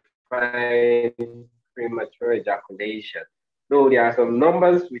define premature ejaculation. So there are some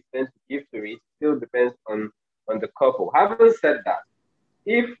numbers we tend to give to it, still depends on the couple. Having said that,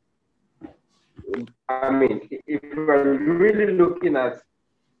 if we're really looking at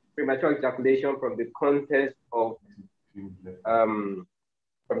premature ejaculation from the context of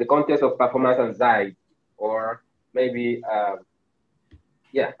performance anxiety, or maybe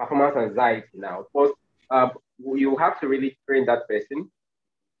performance anxiety now. Of course, you have to really train that person,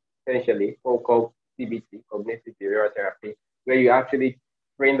 essentially, what we call CBT, cognitive behavioral therapy, where you actually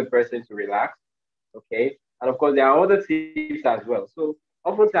train the person to relax, okay? And of course, there are other tips as well. So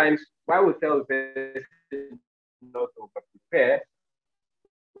oftentimes, why we tell the person not to prepare,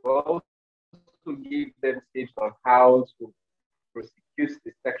 we also give them tips on how to prosecute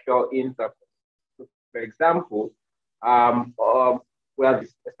the sexual intercourse. So, for example,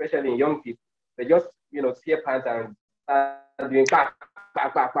 especially in young people, they just see a pants and start doing clap,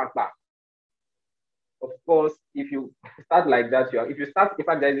 clap, clap, clap, clap. Of course, if you start like that, in fact,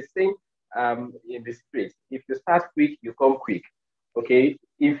 there's a saying in the streets: if you start quick, you come quick. Okay,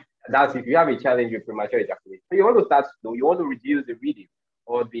 if you have a challenge with premature ejaculation, so you want to start slow, you want to reduce the rhythm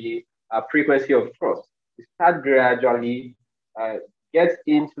or the frequency of thrust. You start gradually, get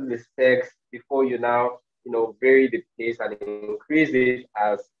into the sex before you now vary the pace and increase it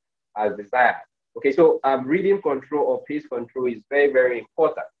as desired. Okay, so rhythm control or pace control is very, very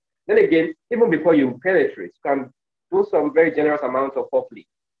important. Then again, even before you penetrate, you can do some very generous amounts of foreplay.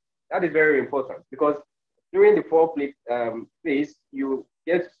 That is very important because during the foreplay phase, you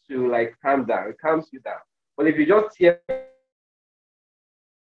get to calm down. It calms you down. But if you just tear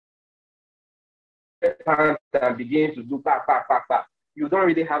pants and begin to do back, you don't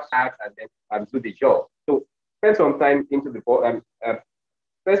really have sex and then do the job. So spend some time into the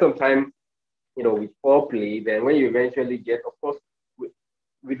spend some time, with foreplay. Then when you eventually get, of course,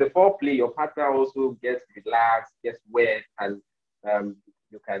 with the foreplay, your partner also gets relaxed, gets wet, and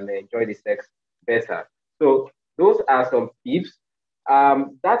you can enjoy the sex better. So those are some tips.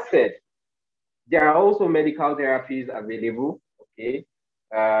 That said, there are also medical therapies available, okay?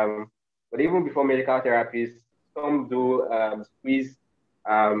 But even before medical therapies, some do squeeze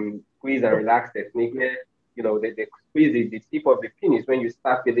and relax technique where, they squeeze the tip of the penis when you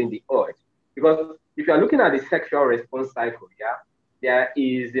start feeling the urge. Because if you're looking at the sexual response cycle, yeah, there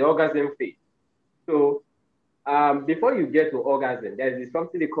is the orgasm phase. So before you get to orgasm, there is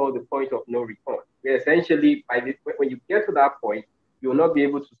something they call the point of no return, where essentially when you get to that point, you will not be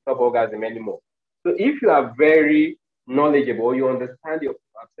able to stop orgasm anymore. So if you are very knowledgeable, you understand your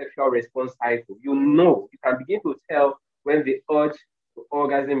sexual response cycle, you can begin to tell when the urge to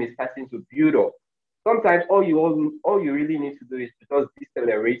orgasm is starting to build up. Sometimes all you really need to do is to just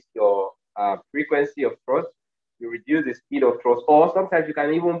decelerate your frequency of thrust, you reduce the speed of thrust, or sometimes you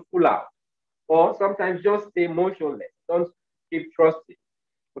can even pull out, or sometimes just stay motionless. Don't keep thrusting.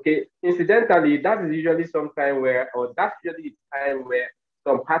 Okay, incidentally, that is usually that's usually the time where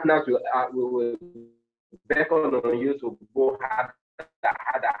some partners will beckon on you to go harder.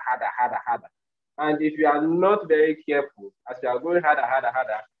 And if you are not very careful, as you are going harder,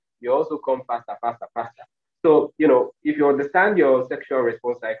 you also come faster. So, if you understand your sexual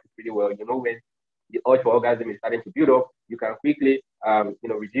response cycle pretty well, you know when the urge for orgasm is starting to build up, you can quickly,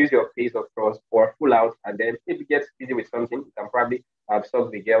 reduce your pace of thrust or pull out, and then if you get busy with something, you can probably suck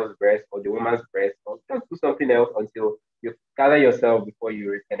the girl's breast or the woman's breast, or just do something else until you gather yourself before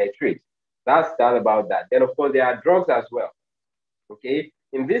you penetrate. That's that about that. Then, of course, there are drugs as well. Okay,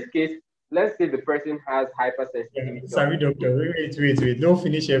 in this case, let's say the person has hypersensitivity. Yeah, SABI doctor, wait. Don't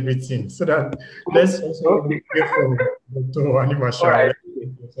finish everything. So that let's also hear from Dr. Animashaun. All right.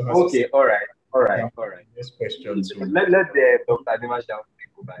 Okay, all right. Next question too. Let the Dr. Animashaun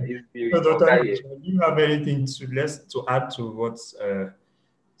take over. So Dr. Animashaun, do you have anything to add to what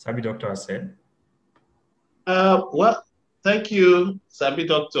SABI doctor has said? Well, thank you, SABI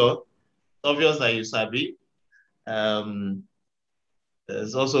doctor. Obvious that you SABI.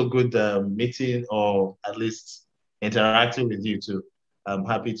 It's also good meeting or at least interacting with you too. I'm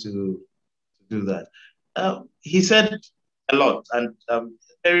happy to do that. He said a lot and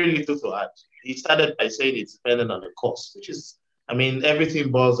very little to add. He started by saying it's dependent on the course, which is, everything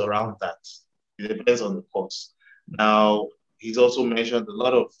boils around that. It depends on the course. Now, he's also mentioned a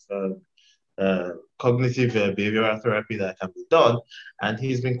lot of cognitive behavioral therapy that can be done, and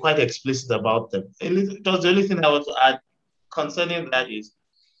he's been quite explicit about them. Just the only thing I want to add concerning that is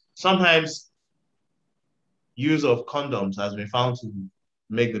sometimes use of condoms has been found to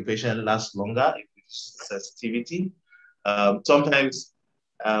make the patient last longer if it's sensitivity. Sometimes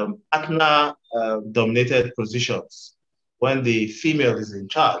partner-dominated positions, when the female is in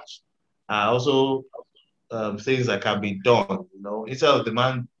charge, are also things that can be done. Instead of the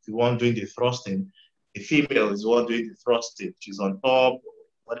man, the one doing the thrusting, the female is the one doing the thrusting. She's on top,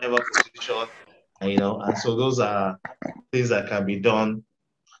 whatever position, and so those are things that can be done,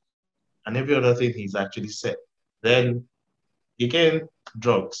 and every other thing he's actually said. Then again,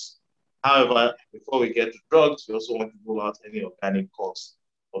 drugs. However, before we get to drugs, we also want to rule out any organic cause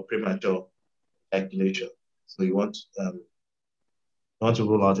of premature ejaculation. So you want to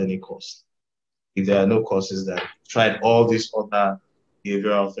rule out any cause. If there are no causes, then tried all these other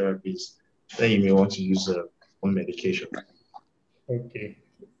behavioral therapies, then you may want to use one medication. Okay.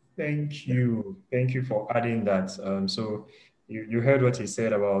 Thank you for adding that. So you heard what he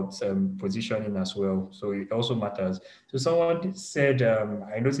said about positioning as well. So it also matters. So someone said,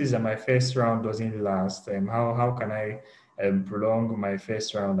 I noticed that my first round doesn't last. How can I prolong my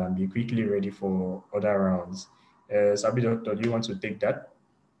first round and be quickly ready for other rounds? SABI doctor, do you want to take that?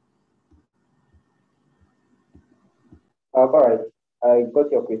 All right. I got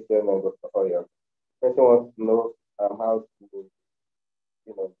your question, Dr. Oyo. Person wants to know how to,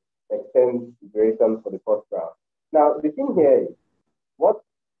 extend the duration for the first round. Now, the thing here is, what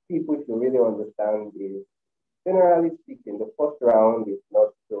people should really understand is, generally speaking, the first round is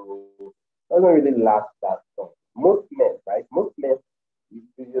doesn't really last that long. Most men, right? Most men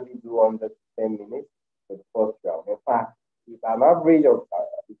usually do under 10 minutes for the first round. In fact, it's an average of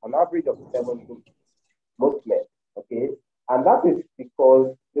 7 minutes, most men, okay? And that is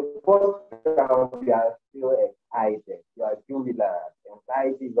because the first round, you are still excited, you are jubilant,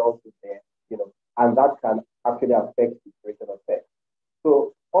 anxiety is also there, and that can actually affect the duration of sex.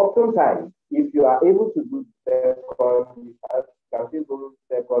 So oftentimes, if you are able to do second, you can still go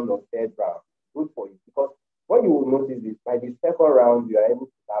second or third round. Good for you, because when you you will notice this, by the second round, you are able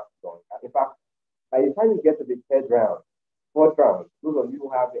to start strong. In fact, by the time you get to the third round, fourth round, those of you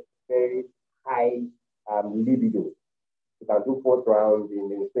who have a very high libido, you can do fourth round in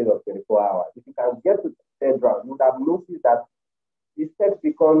the space of 24 hours. If you can get to the third round, you would have noticed that the sex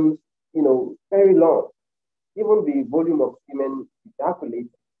becomes, very long. Even the volume of semen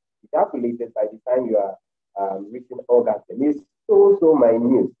ejaculated by the time you are reaching orgasm is so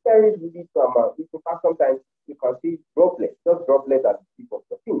minute, very little amount. In fact, sometimes you can see droplets, just droplets at the tip of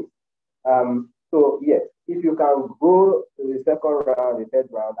the penis. So yes, if you can go to the second round, the third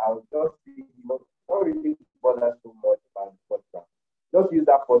round, I would just say, don't really bother so much about the first round. Just use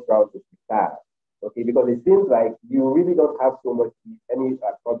that first round to start, okay? Because it seems like you really don't have so much any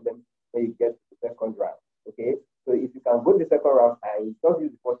problem when you get to the second round, okay? So if you can go to the second round and just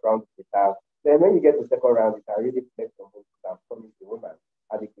use the first round to start, then when you get to the second round, you can really flex your muscles and come into the woman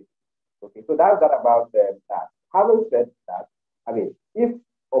adequately. Okay, so that's that about that. Having said that, I mean, if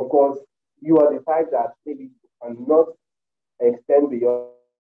of course you are the type that maybe you cannot extend beyond,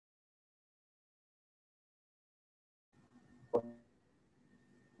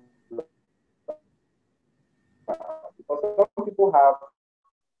 because some people have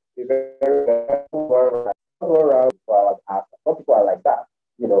a very around some people are like that,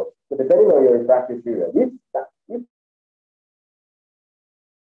 So depending on your refractory period, if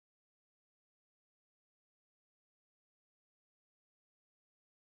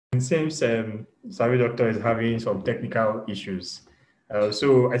it seems SABI Doctor is having some technical issues.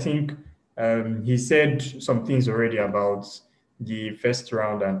 So I think he said some things already about the first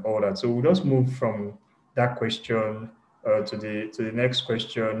round and all that. So we'll just move from that question to the next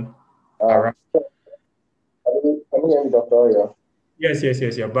question. can you hear me, Doctor? Yes,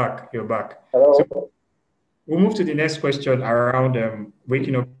 you're back. Hello? So we'll move to the next question around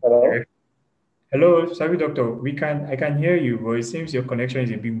waking up. Hello? Hello, SABI Doctor. I can hear you, but it seems your connection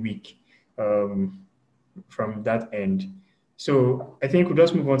is a bit weak from that end. So I think we'll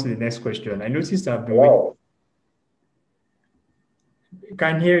just move on to the next question. I noticed I've been Hello? We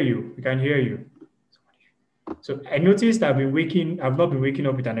can hear you. So I noticed I've not been waking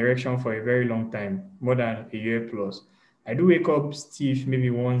up with an erection for a very long time, more than a year plus. I do wake up stiff maybe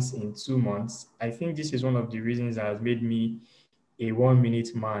once in 2 months. I think this is one of the reasons that has made me a 1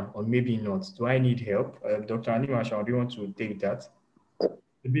 minute man, or maybe not. Do I need help? Dr. Animashaun, do you want to take that?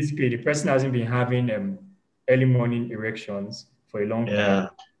 Basically, the person hasn't been having early morning erections for a long time.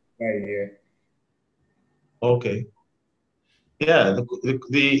 Yeah. Okay. Yeah,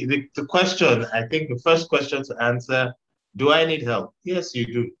 the question, I think the first question to answer, do I need help? Yes, you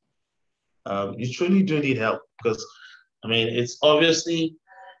do. You truly do need help because, I mean, it's obviously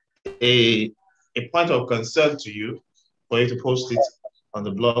a point of concern to you for you to post it on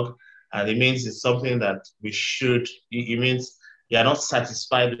the blog, and it means it's something that it means you're not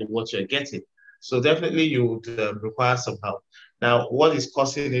satisfied with what you're getting. So definitely you would require some help. Now, what is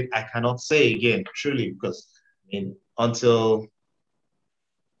causing it, I cannot say again, truly, because until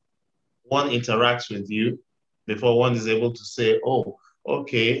one interacts with you before one is able to say, oh,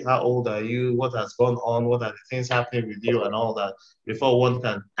 okay, how old are you? What has gone on? What are the things happening with you and all that, before one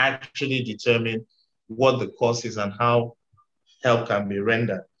can actually determine what the cause is and how help can be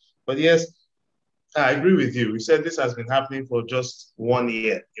rendered. But yes, I agree with you. You said this has been happening for just 1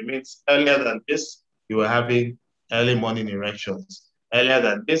 year. It means earlier than this, you were having early morning erections. Earlier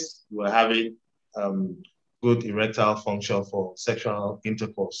than this, you were having good erectile function for sexual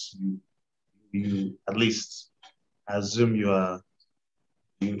intercourse. You at least assume you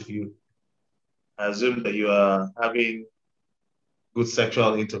assume that you are having good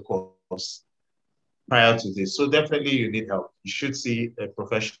sexual intercourse prior to this. So definitely you need help. You should see a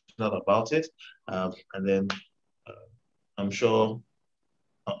professional about it. And then I'm sure,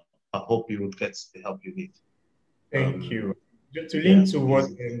 I hope you would get the help you need. Thank you. To link to what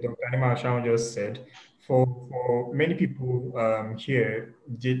Dr. Animashaun just said, for many people here,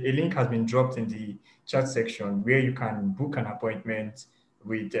 a link has been dropped in the chat section where you can book an appointment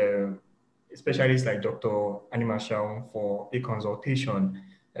with specialists like Dr. Animashaun for a consultation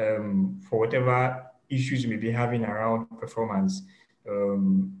for whatever issues you may be having around performance.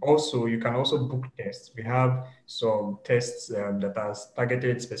 Also, you can also book tests. We have some tests that are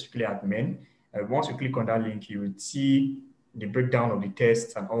targeted specifically at men. Once you click on that link, you will see the breakdown of the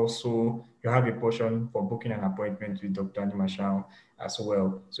tests, and also you have a portion for booking an appointment with Dr. Animashaun as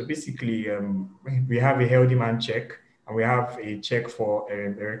well. So basically, we have a healthy man check, and we have a check for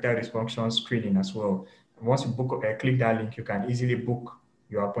erectile dysfunction screening as well. And once you click that link, you can easily book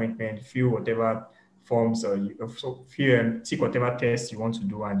your appointment, fill whatever forms, tick whatever tests you want to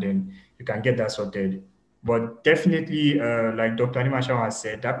do, and then you can get that sorted. But definitely, like Dr. Animashaun has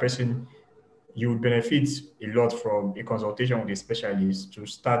said, that person, you would benefit a lot from a consultation with a specialist to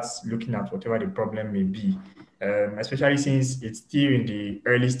start looking at whatever the problem may be, especially since it's still in the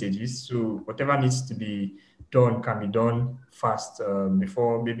early stages. So whatever needs to be done can be done fast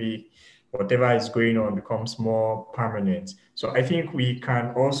before maybe whatever is going on becomes more permanent. So I think we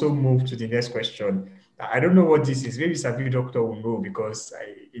can also move to the next question. I don't know what this is. Maybe SABI doctor will know because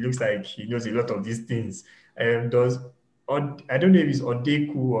it looks like he knows a lot of these things. Does or I don't know if it's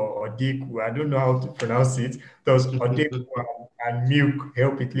Odeku or Odeku. I don't know how to pronounce it. Does Odeku and milk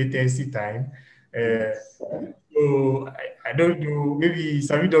help with latency time? Uh, Yes. so I don't know. Maybe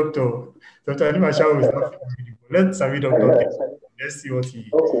Sami Doctor, Dr. Animashaun is not familiar. Let Sami Doctor take it. Let's see what he.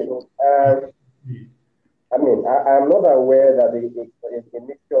 Okay. he I mean, I'm not aware that a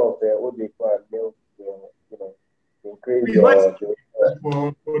mixture of Odeco and milk will, increase Please, what your.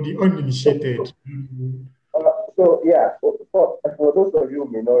 for the uninitiated? So yeah, for those of you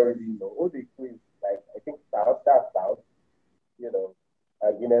who may not already know, Odeco is like I think stout,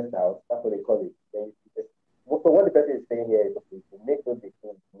 Guinness stout. That's what they call it. So what the person is saying here is okay, to make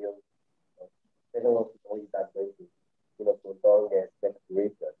Odeco milk, they don't want to eat that very, prolong sex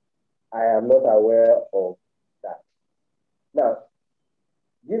duration. I am not aware of that. Now,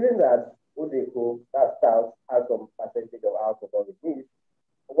 given that Odeco, that stout, has some percentage of alcohol in it,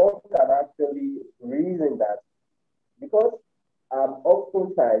 one can actually reason that because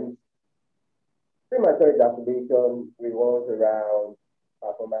oftentimes premature ejaculation revolves around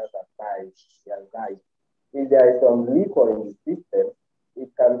performance anxiety, the anxiety. If there is some liquor in the system, it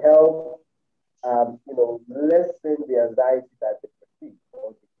can help, lessen the anxiety that they perceive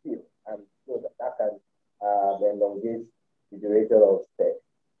or they feel, and so that can elongate the duration of sex.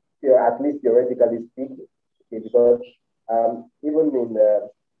 So at least theoretically speaking, okay, because even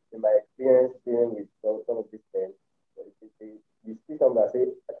in my experience dealing with some of these things, you see some that say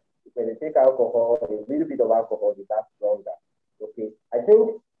when they take alcohol, a little bit of alcohol, it lasts longer. Okay, I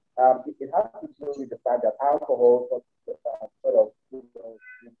think it has to do with the fact that alcohol sort of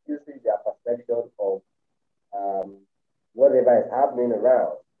reduces their perception of whatever is happening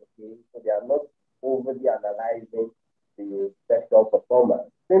around. Okay, so they are not overly analyzing the sexual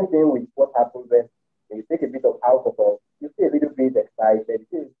performance. Same thing with what happens when you take a bit of alcohol, you feel a little bit excited, you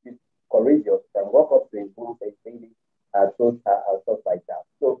feel a bit courageous, you can walk up to a group and say and stuff like that.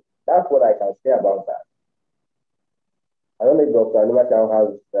 So that's what I can say about that. I don't know if Dr. Animashaun has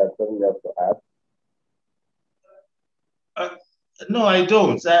something else to add. No, I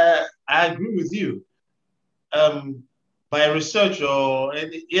don't. I agree with you. By research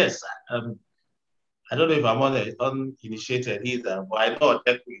yes, I don't know if I'm uninitiated either, but I know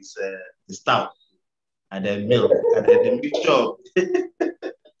that is the stout and then milk and then the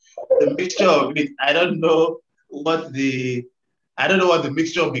mixture of it. I don't know what the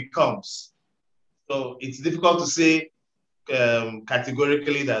mixture becomes. So it's difficult to say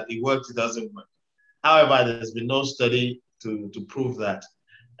categorically that it works, it doesn't work. However, there's been no study to prove that.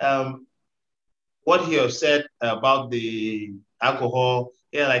 What he has said about the alcohol,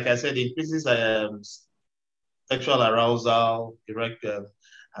 yeah, like I said, it increases sexual arousal,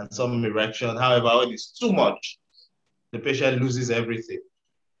 and some erection. However, when it's too much, the patient loses everything.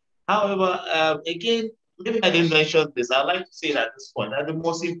 However, again, maybe I didn't mention this. I'd like to say at this point that the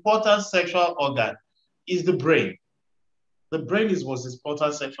most important sexual organ is the brain. The brain is the most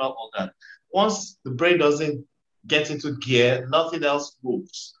important sexual organ. Once the brain doesn't get into gear, nothing else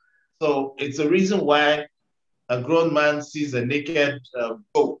moves. So it's a reason why a grown man sees a naked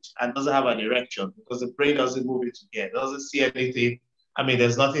goat and doesn't have an erection because the brain doesn't move into gear, doesn't see anything. I mean,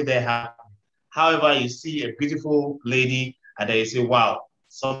 there's nothing there happening. However, you see a beautiful lady and then you say, wow,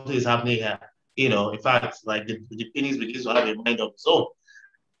 something is happening here. In fact, like the penis begins to have a mind of its own.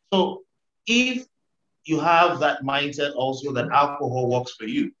 So if you have that mindset also that alcohol works for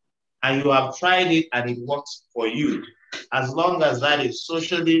you, and you have tried it and it works for you, as long as that is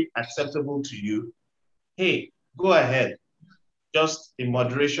socially acceptable to you, hey, go ahead. Just in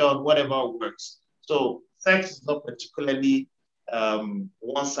moderation, whatever works. So sex is not particularly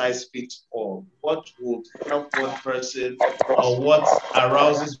one size fits all. What would help one person or what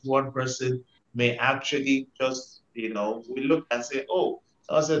arouses one person may actually just, we look and say, oh,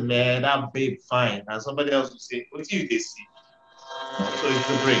 someone said, man, that babe fine. And somebody else will say, what do you see? So it's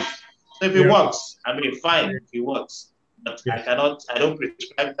the brain. So if it works, I mean, fine, if it works. But I don't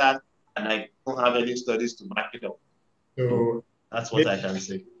prescribe that, and I don't have any studies to back it up. So that's what I can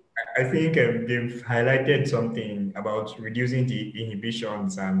say. I think they've highlighted something about reducing the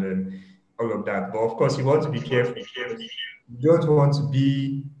inhibitions, and all of that. But of course, you want to be careful. You don't want to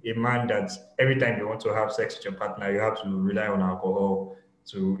be a man that every time you want to have sex with your partner, you have to rely on alcohol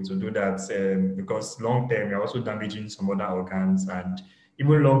to do that, because long term you're also damaging some other organs, and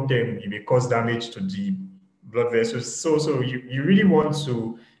even long term it may cause damage to the blood vessels. So you really want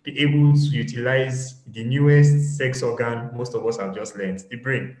to be able to utilize the newest sex organ most of us have just learned, the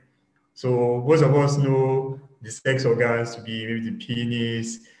brain. So most of us know the sex organs to be maybe the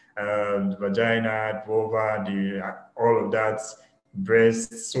penis, the vagina, the vulva, all of that,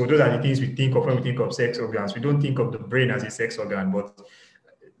 breasts. So those are the things we think of when we think of sex organs. We don't think of the brain as a sex organ, but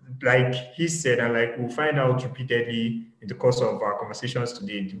like he said, and like we'll find out repeatedly in the course of our conversations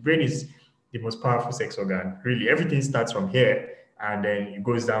today, the brain is the most powerful sex organ. Really, everything starts from here and then it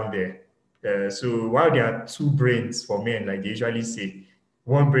goes down there. So while there are two brains for men, like they usually say,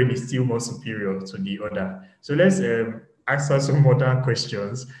 one brain is still more superior to the other. So let's answer some modern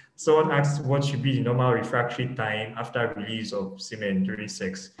questions. Someone asked what should be the normal refractory time after release of semen during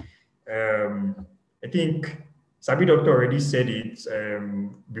sex. I think SABI doctor already said it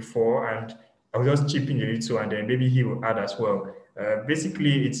before, and I'll just chip in a little, and then maybe he will add as well.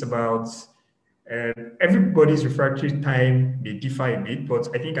 Basically, it's about everybody's refractory time may differ a bit, but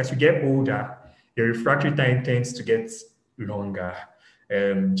I think as you get older, your refractory time tends to get longer,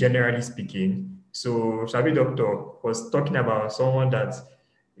 generally speaking. So SABI doctor was talking about someone that,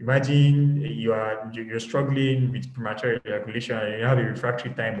 imagine you're struggling with premature ejaculation and you have a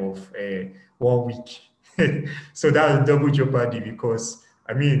refractory time of 1 week. So that's double jeopardy, because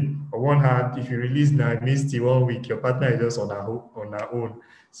I mean, on one hand, if you release now, it means the 1 week your partner is just on her own.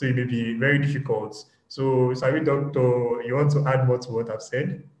 So it may be very difficult. So, SABI doctor, you want to add more to what I've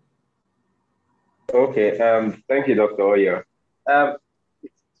said? Okay. Thank you, Dr. Oyer.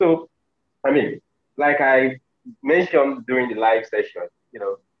 So, I mean, like I mentioned during the live session,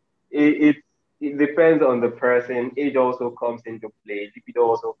 it depends on the person. Age also comes into play. Libido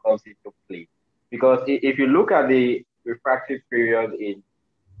also comes into play. Because if you look at the refractive period in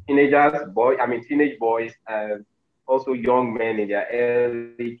teenage boys, and also young men in their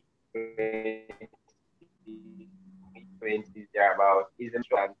early 20s, thereabout, is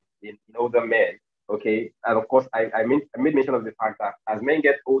in older men. Okay, and of course, I made mention of the fact that as men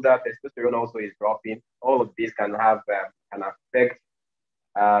get older, testosterone also is dropping. All of this can affect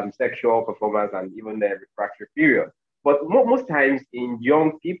sexual performance and even the refractory period. But most times in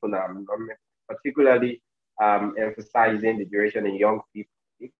young people, I'm particularly emphasizing the duration in young people.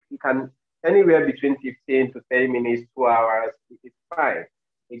 It can anywhere between 15 to 30 minutes, 2 hours. It's fine.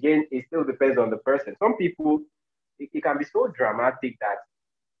 Again, it still depends on the person. Some people, it can be so dramatic that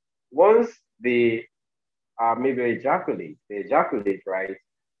once they maybe they ejaculate, right?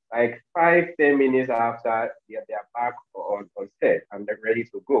 Like 5-10 minutes after they're back on set and they're ready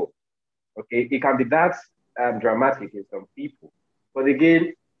to go. Okay, it can be that dramatic in some people. But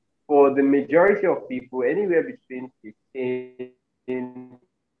again, for the majority of people, anywhere between 15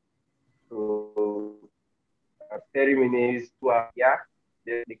 to 30 minutes to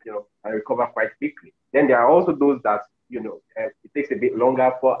they recover quite quickly. Then there are also those that, it takes a bit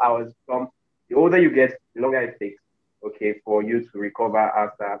longer, 4 hours. From the older you get, the longer it takes, okay, for you to recover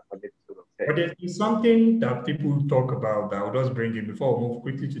after an episode of sex. But there's something that people talk about that I'll just bring in before we move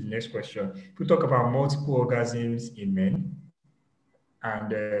quickly to the next question. People talk about multiple orgasms in men.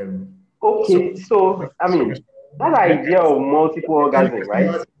 And okay, so I mean, that idea of multiple orgasm,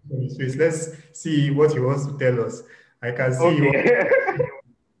 right? Let's see what he wants to tell us. I can see okay.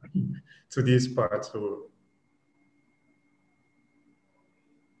 To this part. So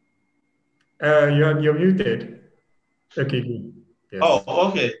you're muted. Okay, good. Yes. Oh,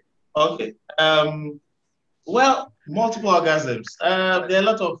 okay. Well, multiple orgasms. There are a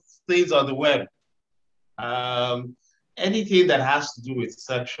lot of things on the web. Anything that has to do with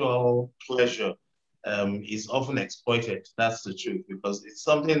sexual pleasure is often exploited. That's the truth, because it's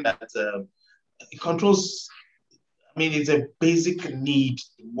something that it controls. I mean, it's a basic need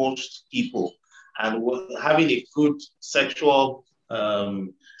to most people, and having a good sexual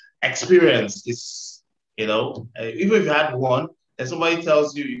experience is, even if you had one, and somebody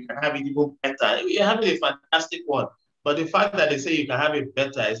tells you you can have it even better, you're having a fantastic one. But the fact that they say you can have it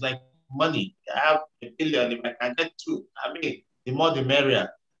better is like money. I have $1 billion, if I can get 2, I mean, the more the merrier.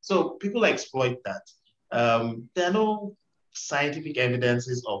 So people exploit that. There are no scientific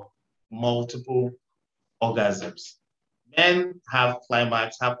evidences of multiple orgasms. Men have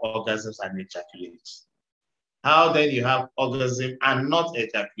climax, have orgasms, and ejaculate. How then you have orgasm and not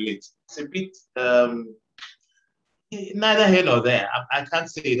ejaculate? It's a bit neither here nor there. I can't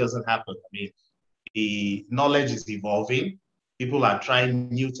say it doesn't happen. I mean, the knowledge is evolving. people are trying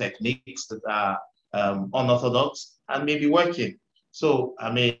new techniques that are unorthodox and maybe working. So,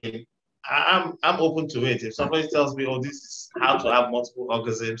 I mean, I'm open to it. If somebody tells me, oh, this is how to have multiple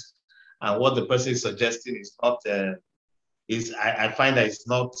orgasms, and what the person is suggesting is not, I find that it's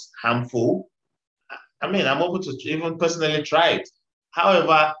not harmful. I mean, I'm open to even personally try it.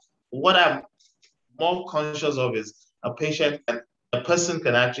 However, what I'm more conscious of is a person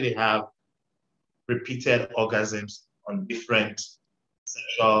can actually have repeated orgasms on different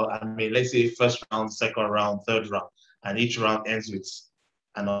sexual, I mean, let's say first round, second round, third round, and each round ends with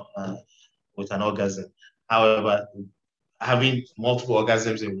an orgasm. However, having multiple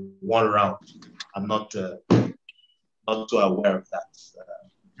orgasms in one round, I'm not too aware of that.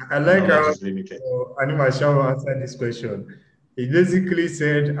 I like how Animashaun answered this question. He basically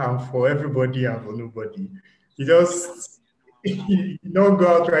said, I'm for everybody and for nobody. He just he don't go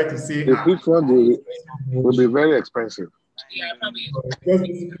out try to say the quick one will be very expensive.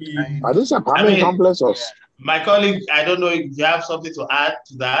 Are these apartment complexes? My colleague, I don't know if you have something to add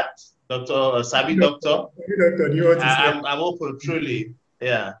to that, Dr. SABI Doctor. I'm open, truly.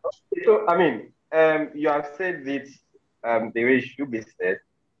 Yeah. So, I mean, you have said it the way it should be said.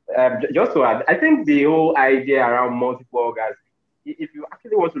 Just to add, I think the whole idea around multiple orgasms, if you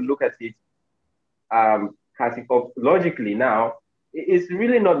actually want to look at it logically now, it's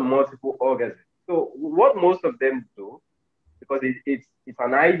really not multiple orgasms. So what most of them do, because it's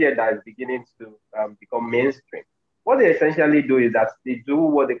an idea that is beginning to become mainstream, what they essentially do is that they do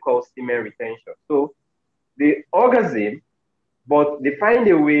what they call semen retention. So the orgasm, but they find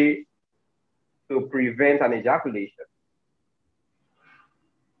a way to prevent an ejaculation.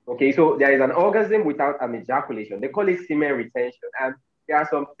 Okay, so there is an orgasm without an ejaculation. They call it semen retention. And there are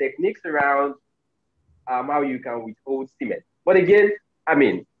some techniques around how you can withhold semen. But again, I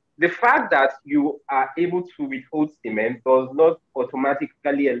mean, the fact that you are able to withhold semen does not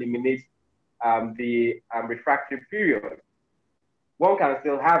automatically eliminate the refractory period. One can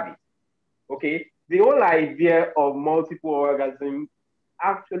still have it. Okay, the whole idea of multiple orgasm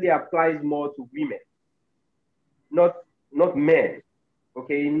actually applies more to women, not men.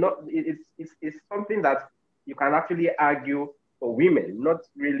 Okay, it's something that you can actually argue for women, not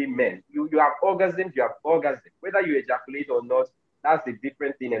really men. You have orgasms, you have orgasms. Whether you ejaculate or not, that's a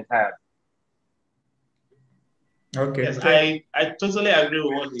different thing entirely. Okay. Yes, I totally agree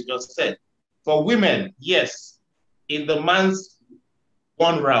with what you just said. For women, yes, in the man's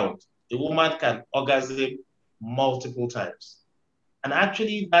one round, the woman can orgasm multiple times. And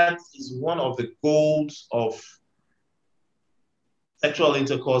actually, that is one of the goals of sexual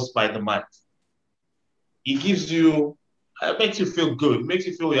intercourse by the man. It gives you, it makes you feel good, makes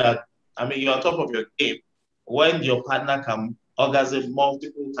you feel you're on top of your game when your partner can orgasm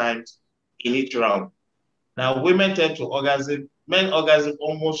multiple times in each round. Now, women tend to orgasm, men orgasm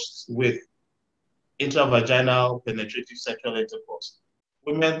almost with intravaginal penetrative sexual intercourse.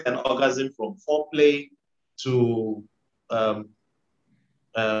 Women can orgasm from foreplay to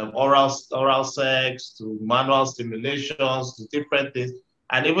oral sex, to manual stimulations, to different things.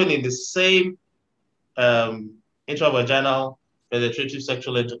 And even in the same intravaginal penetrative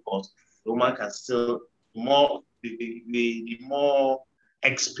sexual intercourse, the woman can still the more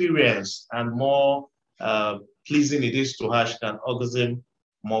experienced and more pleasing it is to her, she can orgasm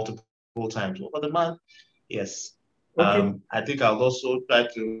multiple times. But for the man, yes. Okay. I think I'll also try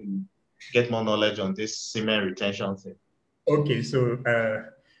to get more knowledge on this semen retention thing. Okay, so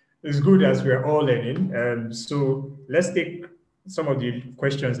it's good as we're all learning. So let's take some of the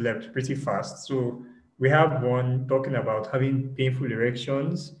questions left pretty fast. So we have one talking about having painful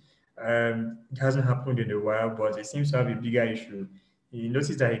erections. It hasn't happened in a while, but it seems to have a bigger issue. He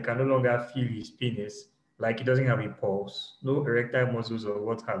noticed that he can no longer feel his penis, like he doesn't have a pulse, no erectile muscles or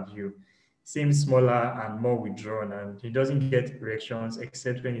what have you. Seems smaller and more withdrawn, and he doesn't get erections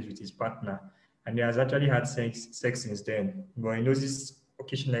except when he's with his partner. And he has actually had sex since then. But he notices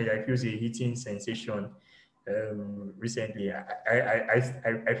occasionally I feel a hitting sensation recently.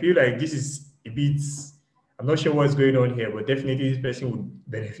 I feel like this is a bit, I'm not sure what's going on here, but definitely this person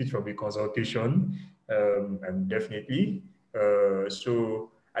would benefit from a consultation, and definitely.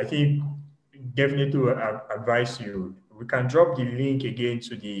 So I think definitely advise you. We can drop the link again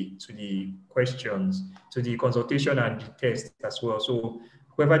to the questions, to the consultation and the test as well. So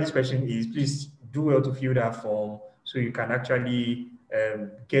whoever this person is, please do well to fill that form so you can actually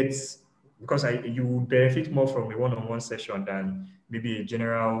get, because you will benefit more from a one-on-one session than maybe a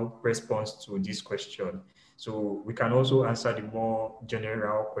general response to this question. So we can also answer the more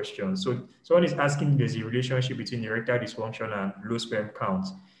general questions. So someone is asking, there's a relationship between erectile dysfunction and low sperm count.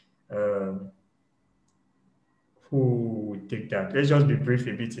 who would take that? Let's just be brief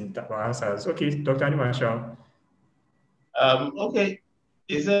a bit in our answers. Okay, Dr. Animashaun. Okay.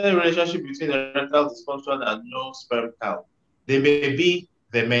 Is there a relationship between erectile dysfunction and no sperm count? They may be,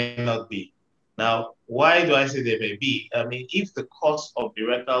 they may not be. Now, why do I say they may be? I mean, if the cause of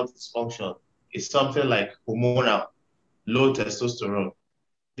erectile dysfunction is something like hormonal, low testosterone,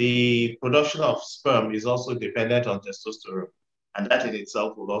 the production of sperm is also dependent on testosterone, and that in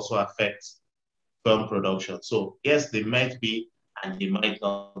itself will also affect sperm production. So yes, they might be and they might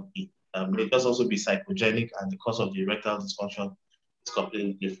not be. It does also be psychogenic, and the cause of the erectile dysfunction is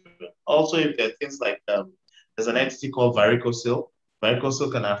completely different. Also, if there are things like there's an entity called varicocele.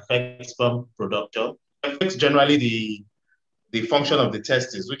 Varicocele can affect sperm production. It affects generally the function of the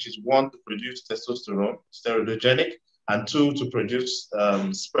testes, which is one, to produce testosterone, steroidogenic, and two, to produce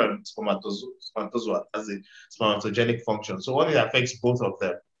sperm, spermatozoa, as a spermatogenic function. So when it affects both of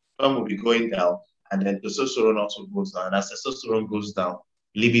them, sperm will be going down, and then testosterone also goes down. And as testosterone goes down,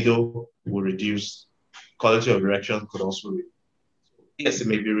 libido will reduce, quality of erection could also reduce. Yes, it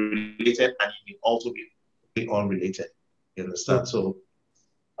may be related, and it may also be unrelated. You understand? So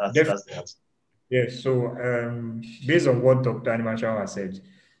that's the answer. Yes, so based on what Dr. Animashaun has said,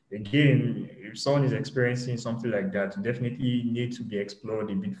 again, if someone is experiencing something like that, definitely need to be explored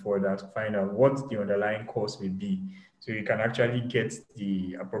a bit further to find out what the underlying cause will be. So you can actually get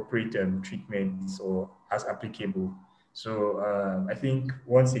the appropriate treatments or as applicable. So I think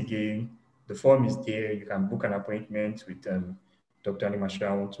once again, the form is there. You can book an appointment with Dr.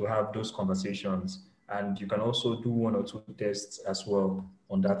 Animashaun to have those conversations. And you can also do one or two tests as well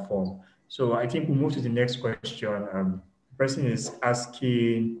on that form. So I think we'll move to the next question. The person is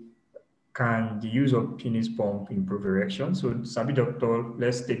asking, can the use of penis pump improve erection? So SABI doctor,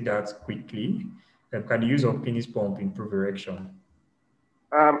 let's take that quickly. Can the use of penis pump improve erection?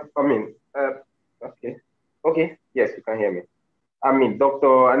 Okay, yes, you can hear me. I mean, Dr.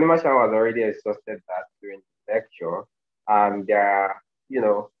 Animashaun has already exhausted that during the lecture.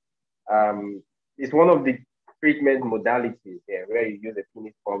 It's one of the treatment modalities there where you use a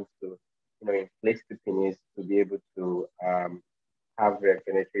penis pump to, inflate the penis to be able to have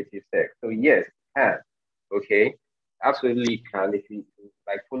penetrative sex. So yes, it can. Okay, absolutely can. If you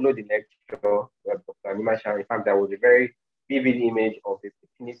follow the lecture where Dr. Animashaun, in fact, there was a very vivid image of the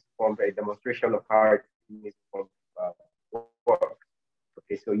penis pump, a demonstration of how a penis pump works.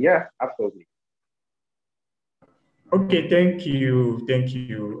 Okay, so yeah, absolutely. Okay, thank you.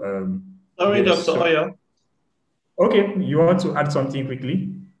 Sorry, yes, Dr. Oyo. Okay, you want to add something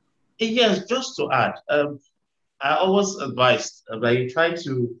quickly? Yes, just to add, I always advise that you try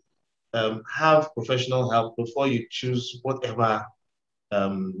to have professional help before you choose whatever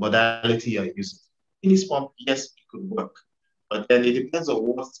modality you're using. Penis pump, yes, it could work, but then it depends on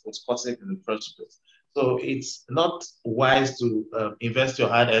what was causing it in the first place. So it's not wise to invest your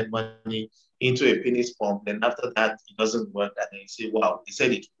hard-earned money into a penis pump, and after that it doesn't work, and then you say, "Wow, he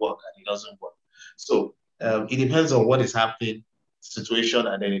said it worked, and it doesn't work." So it depends on what is happening, situation,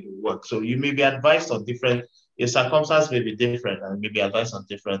 and then it will work. So you may be advised on different. Your circumstance may be different, and may be advised on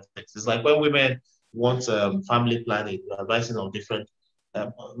different things. It's like when women want family planning, you're advising on different.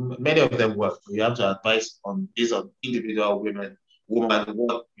 Many of them work. You have to advise on these on individual woman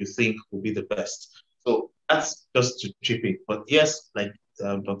what you think will be the best. So that's just to chip in. But yes, like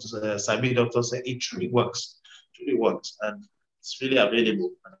Dr. SABI doctor said, it truly works. And it's really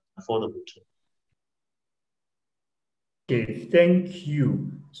available and affordable too. Okay, thank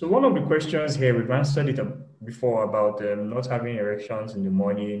you. So one of the questions here, we've answered it before about not having erections in the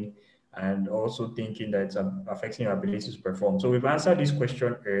morning and also thinking that it's affecting your ability to perform. So we've answered this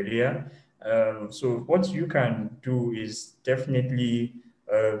question earlier. So what you can do is definitely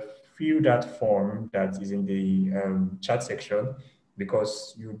fill that form that is in the chat section,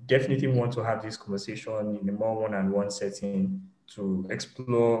 because you definitely want to have this conversation in a more one-on-one setting to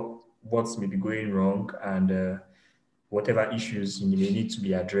explore what may be going wrong and whatever issues may need to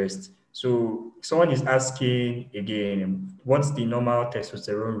be addressed. So someone is asking again, what's the normal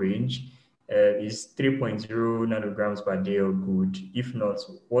testosterone range? Is 3.0 nanograms per day or good? If not,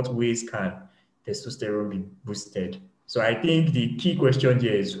 what ways can testosterone be boosted? So I think the key question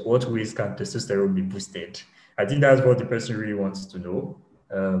here is, what ways can testosterone be boosted? I think that's what the person really wants to know,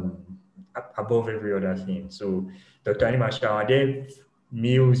 above every other thing. So Dr. Animashaun, are there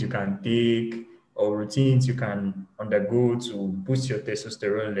meals you can take or routines you can undergo to boost your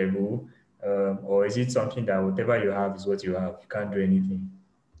testosterone level? Or is it something that whatever you have is what you have? You can't do anything?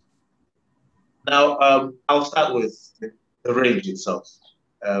 Now, I'll start with the range itself.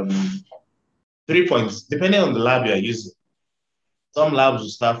 3 points, depending on the lab you're using. Some labs will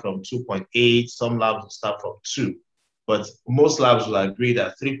start from 2.8, some labs will start from 2, but most labs will agree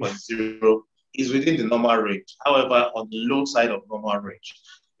that 3.0 is within the normal range. However, on the low side of normal range,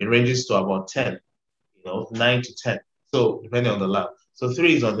 it ranges to about 10, 9 to 10. So depending on the lab. So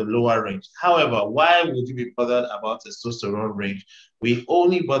 3 is on the lower range. However, why would you be bothered about testosterone range? We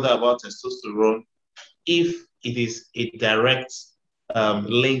only bother about testosterone if it is a direct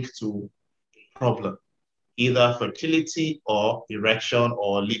link to a problem, either fertility or erection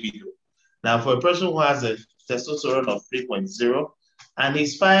or libido. Now, for a person who has a testosterone of 3.0 and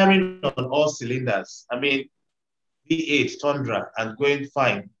is firing on all cylinders, I mean, V8, Tundra, and going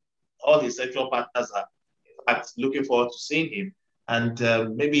fine, all his sexual partners are, in fact, looking forward to seeing him. And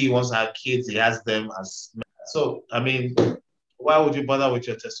maybe he wants to have kids, he has them as. So, I mean, why would you bother with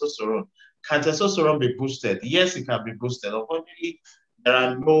your testosterone? Can testosterone be boosted? Yes, it can be boosted. Unfortunately, there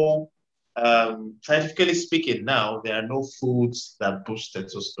are no, scientifically speaking now, there are no foods that boost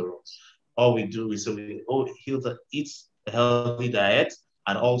testosterone. All we do is we eat a healthy diet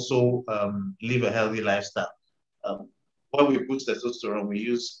and also live a healthy lifestyle. When we boost testosterone, we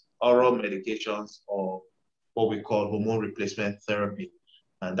use oral medications or what we call hormone replacement therapy.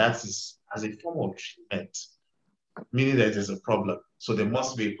 And that is as a form of treatment, meaning that there's a problem. So there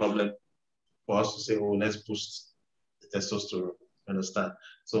must be a problem for us to say, oh, let's boost the testosterone. Understand?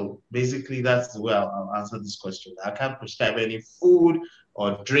 So basically, that's the way I'll answer this question. I can't prescribe any food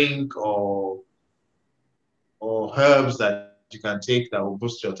or drink or herbs that you can take that will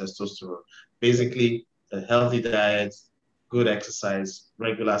boost your testosterone. Basically, a healthy diet, good exercise,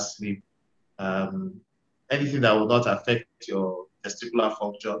 regular sleep, anything that will not affect your testicular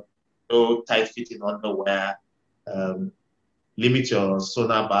function, no tight-fitting underwear, limit your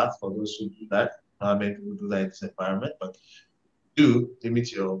sauna bath for those who do that. Not many people do that in this environment, but do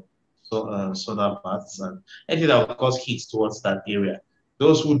limit your sauna baths and anything that will cause heat towards that area.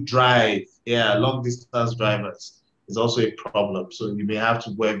 Those who drive, long distance drivers is also a problem. So you may have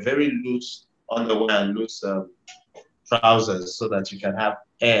to wear very loose underwear and loose trousers so that you can have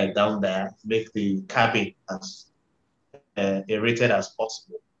air down there, make the cabin as aerated as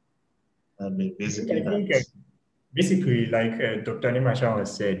possible. I mean, basically, basically, like Dr. Animashaun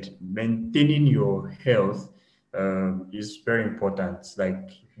has said, maintaining your health is very important.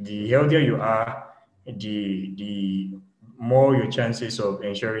 Like the healthier you are, the more your chances of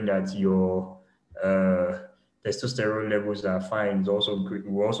ensuring that your testosterone levels are fine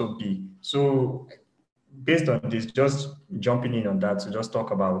will also be. So based on this, just jumping in on that to just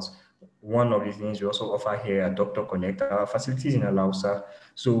talk about one of the things we also offer here at Dr. Connect, our facilities in Alausa.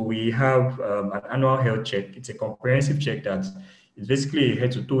 So we have an annual health check. It's a comprehensive check that is basically a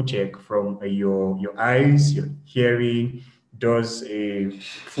head-to-toe check from your eyes, your hearing, does a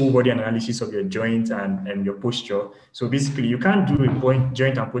full body analysis of your joint and your posture. So basically, you can't do a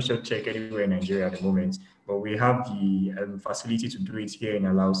joint and posture check anywhere in Nigeria at the moment, but we have the facility to do it here in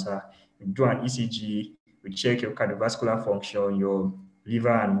Alausa. We do an ECG, we check your cardiovascular function, your liver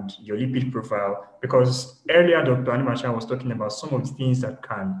and your lipid profile, because earlier Dr. Animashaun was talking about some of the things that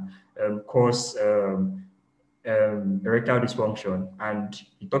can cause erectile dysfunction, and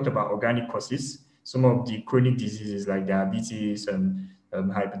he talked about organic causes. Some of the chronic diseases like diabetes and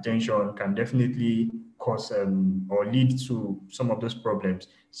hypertension can definitely cause or lead to some of those problems.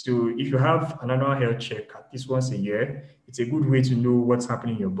 So if you have an annual health check at least once a year, it's a good way to know what's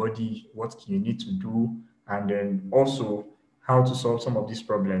happening in your body, what you need to do, and then also how to solve some of these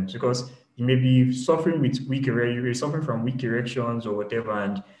problems, because you may be suffering with you're suffering from weak erections or whatever,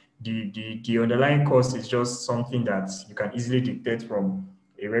 and the underlying cause is just something that you can easily detect from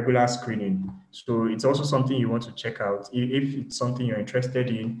a regular screening. So it's also something you want to check out. If it's something you're interested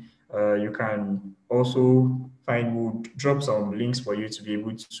in, you can also we'll drop some links for you to be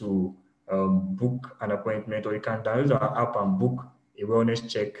able to book an appointment, or you can download our app and book a wellness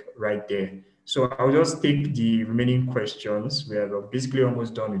check right there. So I'll just take the remaining questions. We are basically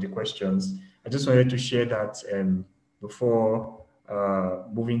almost done with the questions. I just wanted to share that before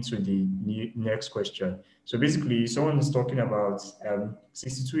moving to the next question. So basically, someone is talking about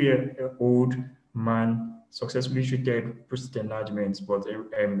 62-year-old man successfully treated prostate enlargement, but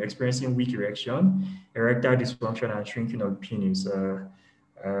experiencing weak erection, erectile dysfunction, and shrinking of penis. Dr.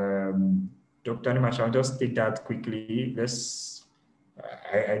 Animashaun, I'll just take that quickly.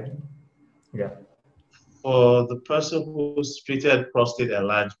 Yeah. For the person who's treated prostate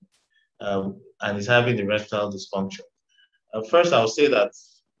enlargement and is having erectile dysfunction, first I'll say that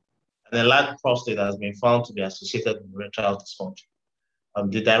an enlarged prostate has been found to be associated with erectile dysfunction.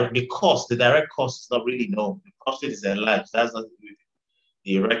 The direct cause is not really known. The prostate is enlarged. That's not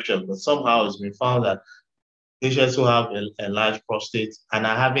the erection, but somehow it's been found that patients who have a large prostate and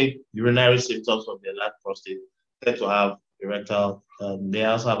are having urinary symptoms of their large prostate tend to have erectile, they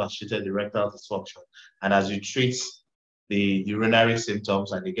also have associated erectile dysfunction. And as you treat the urinary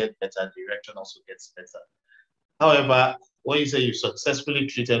symptoms and they get better, the erection also gets better. However, when you say you successfully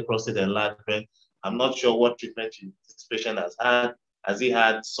treated prostate enlargement, I'm not sure what treatment this patient has had. Has he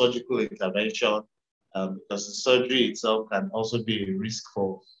had surgical intervention? Because the surgery itself can also be a risk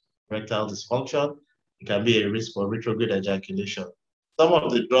for erectile dysfunction. It can be a risk for retrograde ejaculation. Some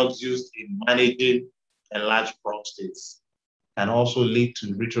of the drugs used in managing enlarged prostates can also lead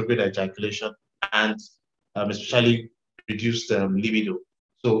to retrograde ejaculation and especially reduced libido.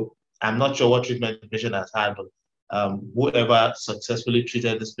 So I'm not sure what treatment the patient has had, but whoever successfully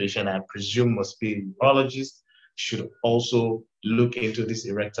treated this patient, I presume must be a urologist, should also look into this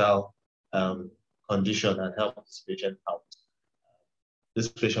erectile condition and help this patient out. This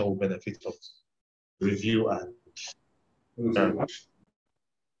patient will benefit from review and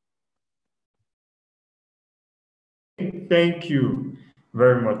Thank you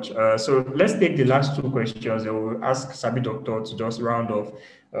very much. So let's take the last two questions. I will ask SABI Doctor to just round off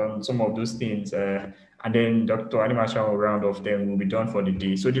some of those things, and then Dr. Animashaun will round off. Then we'll be done for the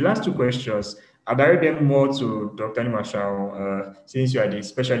day. So the last two questions, I'll direct them more to Dr. Animashaun, since you are the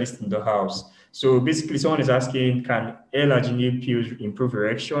specialist in the house. So basically, someone is asking, can L-arginine pills improve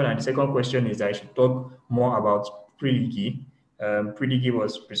erection? And the second question is, I should talk more about Priligy. Priligy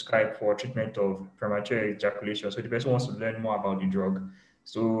was prescribed for treatment of premature ejaculation. So the person wants to learn more about the drug.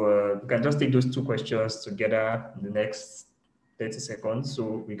 So we can just take those two questions together in the next 30 seconds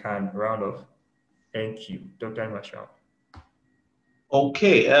so we can round off. Thank you. Dr. Animashaun.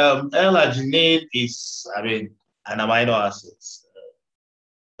 Okay, L-arginine is, an amino acid.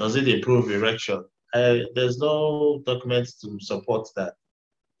 Does it improve erection? There's no documents to support that.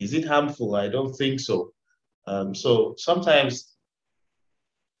 Is it harmful? I don't think so. So sometimes,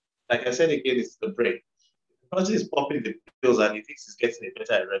 like I said again, it's the brain. The person is popping the pills and he thinks he's getting a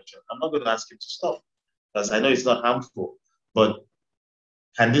better erection. I'm not going to ask him to stop because I know it's not harmful. But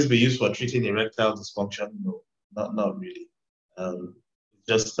can this be used for treating erectile dysfunction? No, not really.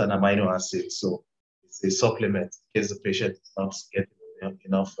 Just an amino acid, so it's a supplement in case the patient is not getting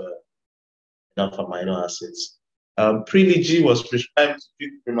enough amino acids. Priligy was prescribed to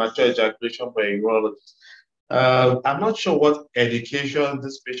treat premature ejaculation by a urologist. I'm not sure what education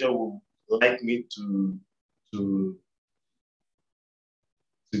this patient would like me to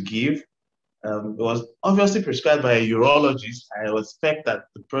give. It was obviously prescribed by a urologist. I would expect that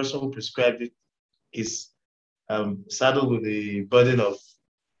the person who prescribed it is saddled with the burden of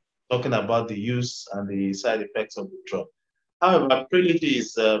talking about the use and the side effects of the drug. However, Priligy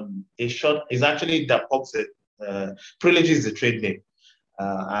is actually Dapoxet. Priligy is the trade name.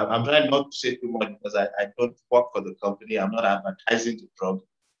 I'm trying not to say too much because I don't work for the company. I'm not advertising the drug.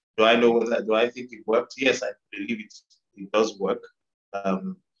 Do I think it worked? Yes, I believe it does work.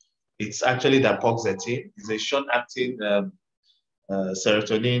 It's actually Dapoxetine. It's a short-acting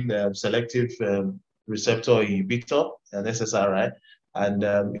serotonin selective receptor inhibitor, an SSRI. And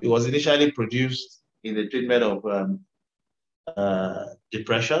it was initially produced in the treatment of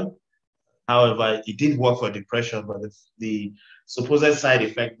depression. However, it did work for depression, but the supposed side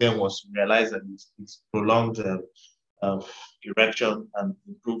effect then was realized that it's prolonged erection and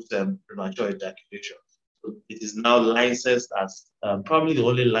improved premature ejaculation. So it is now licensed as probably the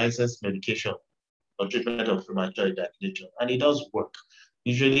only licensed medication for treatment of premature ejaculation, and it does work.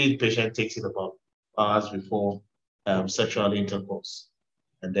 Usually, the patient takes it about hours before sexual intercourse,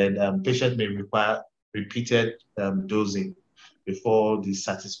 and then patient may require repeated dosing before the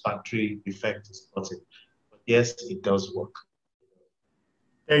satisfactory effect is gotten. But yes, it does work.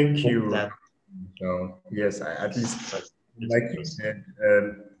 Thank you. Yes, at least, like you said,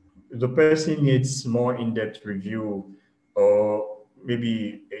 the person needs more in-depth review, or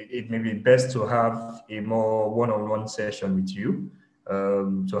maybe it may be best to have a more one-on-one session with you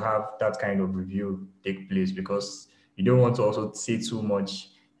to have that kind of review take place, because you don't want to also say too much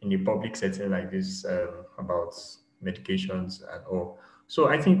in a public setting like this about medications and all. So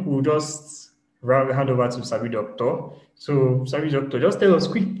I think we'll just hand over to SABI Doctor. So SABI Doctor, just tell us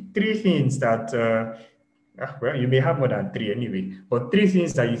quick three things that, well, you may have more than three anyway, but three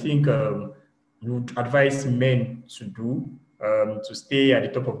things that you think you would advise men to do to stay at the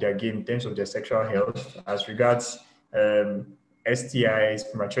top of their game in terms of their sexual health as regards STIs,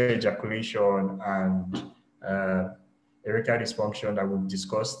 premature ejaculation, and erectile dysfunction that we've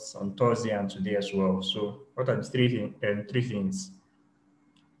discussed on Thursday and today as well. So what are the three things?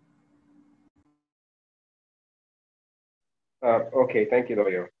 Okay, thank you,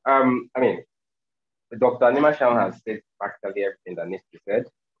 Lawyer. Dr. Animashaun has said practically everything that needs to be said,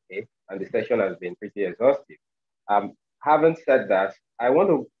 okay, and the session has been pretty exhaustive. Having said that, I want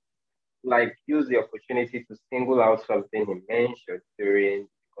to use the opportunity to single out something he mentioned during the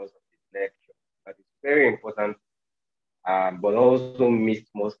course of his lecture that is very important, but also missed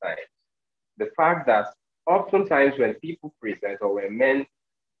most times. The fact that oftentimes when people present or when men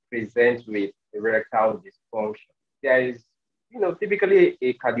present with erectile dysfunction, there is, typically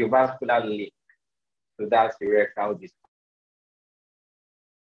a cardiovascular link to that erectile dysfunction.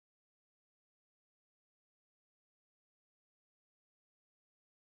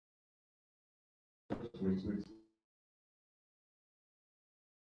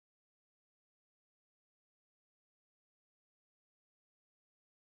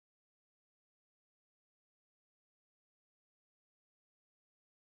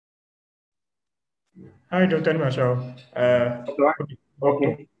 Hi, Dr. Animashaun.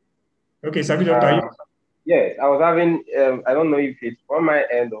 Okay. Okay, SABI Doctor. Yes, I was having, I don't know if it's on my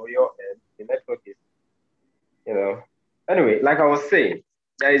end or your end. The network is, Anyway, like I was saying,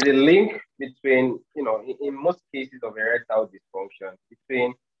 there is a link between, in most cases of erectile dysfunction,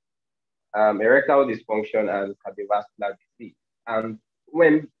 between erectile dysfunction and cardiovascular disease. And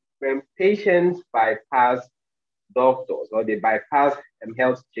when patients bypass doctors or they bypass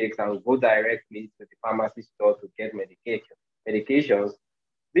health checks and go directly to the pharmacy store to get medications,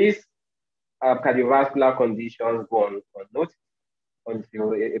 these cardiovascular conditions go unnoticed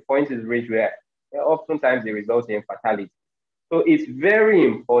until a point is reached where oftentimes they result in fatality. So it's very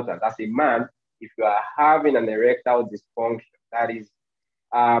important as a man, if you are having an erectile dysfunction, that is,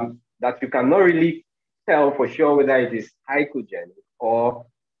 that you cannot really tell for sure whether it is psychogenic or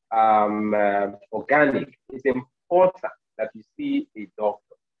organic. It's important that you see a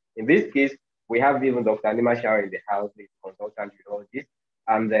doctor. In this case, we have even Dr. Animashaun in the house, the consultant urologist,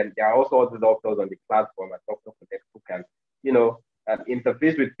 and then there are also other doctors on the platform at Dr. Connect who can,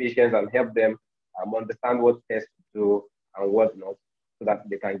 interface with patients and help them understand what tests to do and what not, so that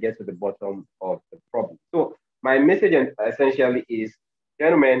they can get to the bottom of the problem. So my message essentially is,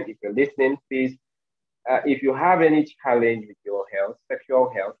 gentlemen, if you're listening, please, if you have any challenge with your health, sexual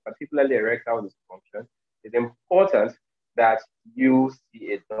health, particularly erectile dysfunction, it's important that you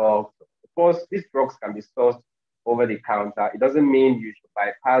see a doctor. Of course, these drugs can be sourced over the counter. It doesn't mean you should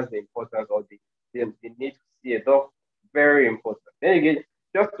bypass the importance of the need to see a doctor. Very important. Then again,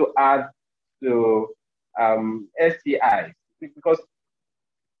 just to add to STIs, because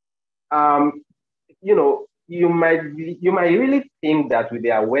you might really think that with the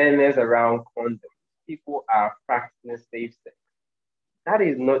awareness around condoms, people are practicing safe sex. That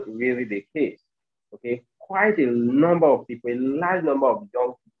is not really the case. Okay, quite a number of people, a large number of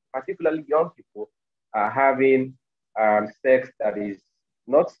young, particularly young people, are having sex that is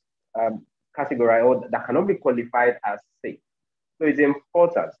not categorized or that cannot be qualified as safe. So it's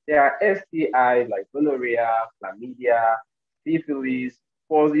important. There are STIs like gonorrhea, chlamydia, syphilis, of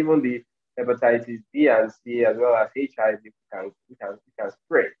course, even the hepatitis B and C, as well as HIV, can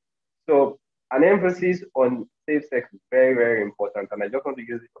spread. So an emphasis on safe sex is very, very important. And I just want to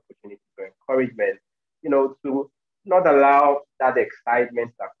use this opportunity to encourage men, to not allow that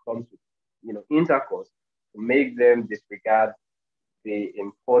excitement that comes with, intercourse to make them disregard the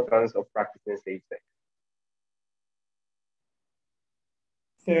importance of practicing safe sex.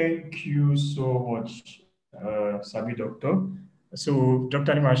 Thank you so much, SABI Doctor. So,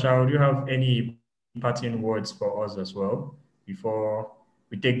 Dr. Animashaun, do you have any parting words for us as well before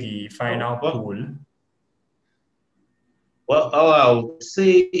we take the final poll? Well, all I would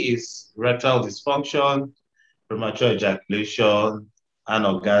say is erectile dysfunction, premature ejaculation,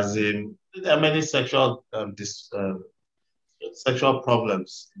 anorgasm. There are many sexual sexual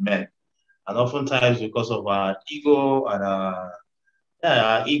problems in men, and oftentimes because of our ego and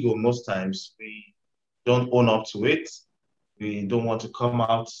our ego, most times we don't own up to it. We don't want to come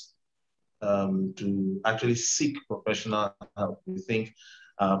out to actually seek professional help. We think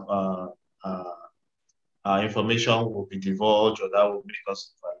our information will be divulged, or that will make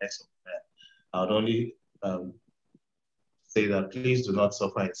us less of men. I would only say that please do not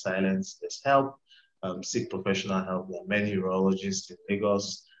suffer in silence. There's help. Seek professional help. There are many urologists in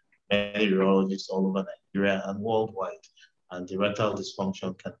Lagos, many urologists all over Nigeria and worldwide. And erectile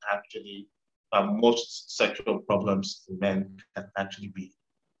dysfunction can actually, most sexual problems in men can actually be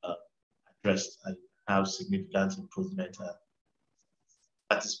addressed and have significant improvement and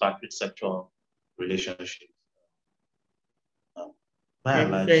satisfactory sexual relationships.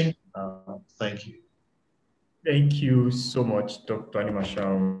 Thank you. Thank you so much, Dr.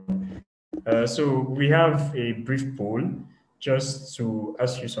 Animashaun. So we have a brief poll just to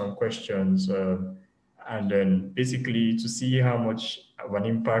ask you some questions. and then basically to see how much of an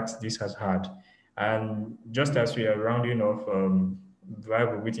impact this has had. And just as we are rounding off, while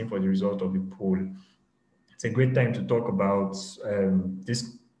we're waiting for the result of the poll, it's a great time to talk about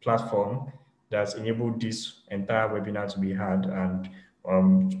this platform that's enabled this entire webinar to be had, and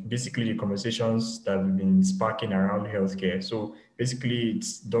basically the conversations that we've been sparking around healthcare. So basically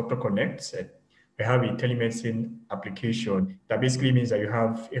it's Doctor Connect. We have a telemedicine application that basically means that you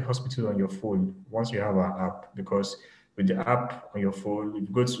have a hospital on your phone once you have our app, because with the app on your phone, if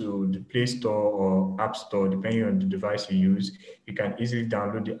you go to the Play Store or App Store, depending on the device you use, you can easily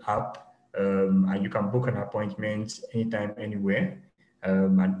download the app, and you can book an appointment anytime, anywhere,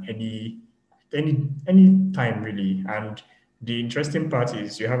 and any time really. And the interesting part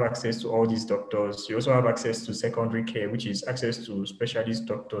is you have access to all these doctors. You also have access to secondary care, which is access to specialist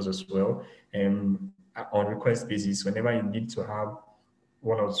doctors as well, on request basis. Whenever you need to have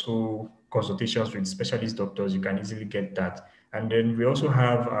one or two consultations with specialist doctors, you can easily get that. And then we also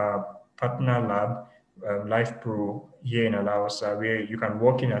have a partner lab, Life Pro, here in Alausa, where you can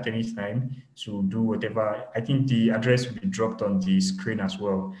walk in at any time to do whatever. I think the address will be dropped on the screen as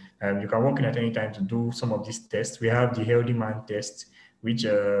well. You can walk in at any time to do some of these tests. We have the Healthy Man test, which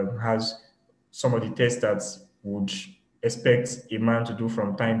has some of the tests that would expect a man to do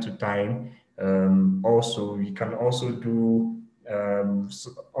from time to time. Also, you can also do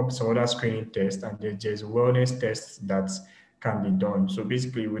some other screening tests, and there's a wellness test that can be done. So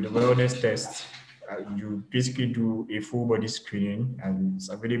basically, with the wellness test, you basically do a full body screening, and it's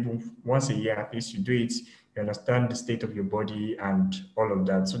available once a year. At least you do it, you understand the state of your body and all of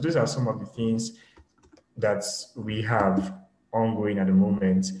that. So those are some of the things that we have ongoing at the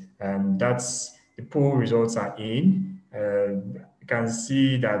moment, and that's the poll results are in. You can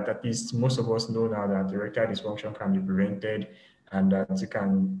see that at least most of us know now that erectile dysfunction can be prevented, and that you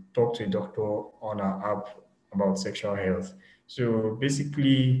can talk to a doctor on our app about sexual health. So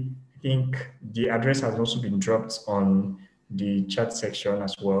basically, I think the address has also been dropped on the chat section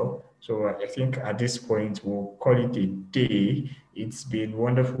as well. So I think at this point, we'll call it a day. It's been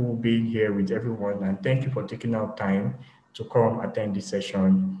wonderful being here with everyone, and thank you for taking out time to come attend this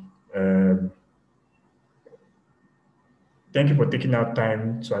session. Thank you for taking out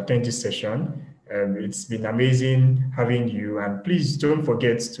time to attend this session. It's been amazing having you, and please don't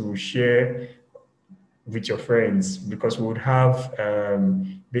forget to share with your friends, because we would have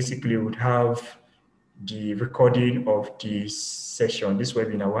basically we would have the recording of this session, this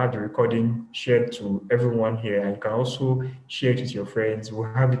webinar. We'll have the recording shared to everyone here, and you can also share it with your friends.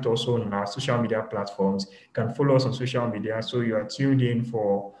 We'll have it also on our social media platforms. You can follow us on social media, so you are tuned in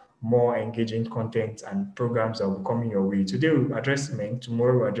for more engaging content and programs that will come in your way. Today we'll address men,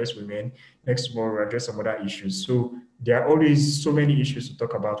 tomorrow we'll address women, next tomorrow we'll address some other issues. So there are always so many issues to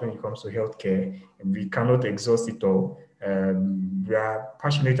talk about when it comes to healthcare, and we cannot exhaust it all. We are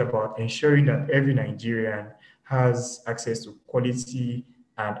passionate about ensuring that every Nigerian has access to quality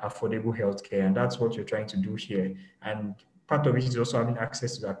and affordable healthcare, and that's what we're trying to do here. And part of it is also having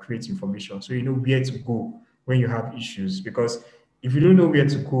access to accurate information, so you know where to go when you have issues. Because if you don't know where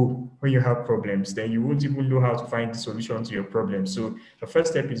to go when you have problems, then you won't even know how to find the solution to your problem. So the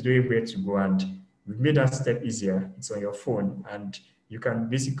first step is knowing where to go, and we've made that step easier. It's on your phone, and you can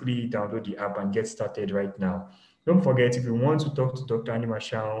basically download the app and get started right now. Don't forget, if you want to talk to Dr.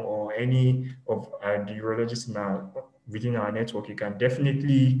 Animashaun or any of the urologists within our network, you can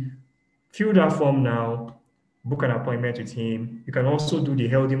definitely fill that form now, book an appointment with him. You can also do the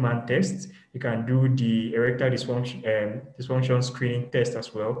Healthy Man test. You can do the erectile dysfunction screening test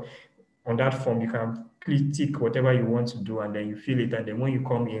as well. On that form, you can tick whatever you want to do, and then you fill it. And then when you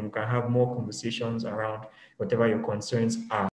come in, you can have more conversations around whatever your concerns are.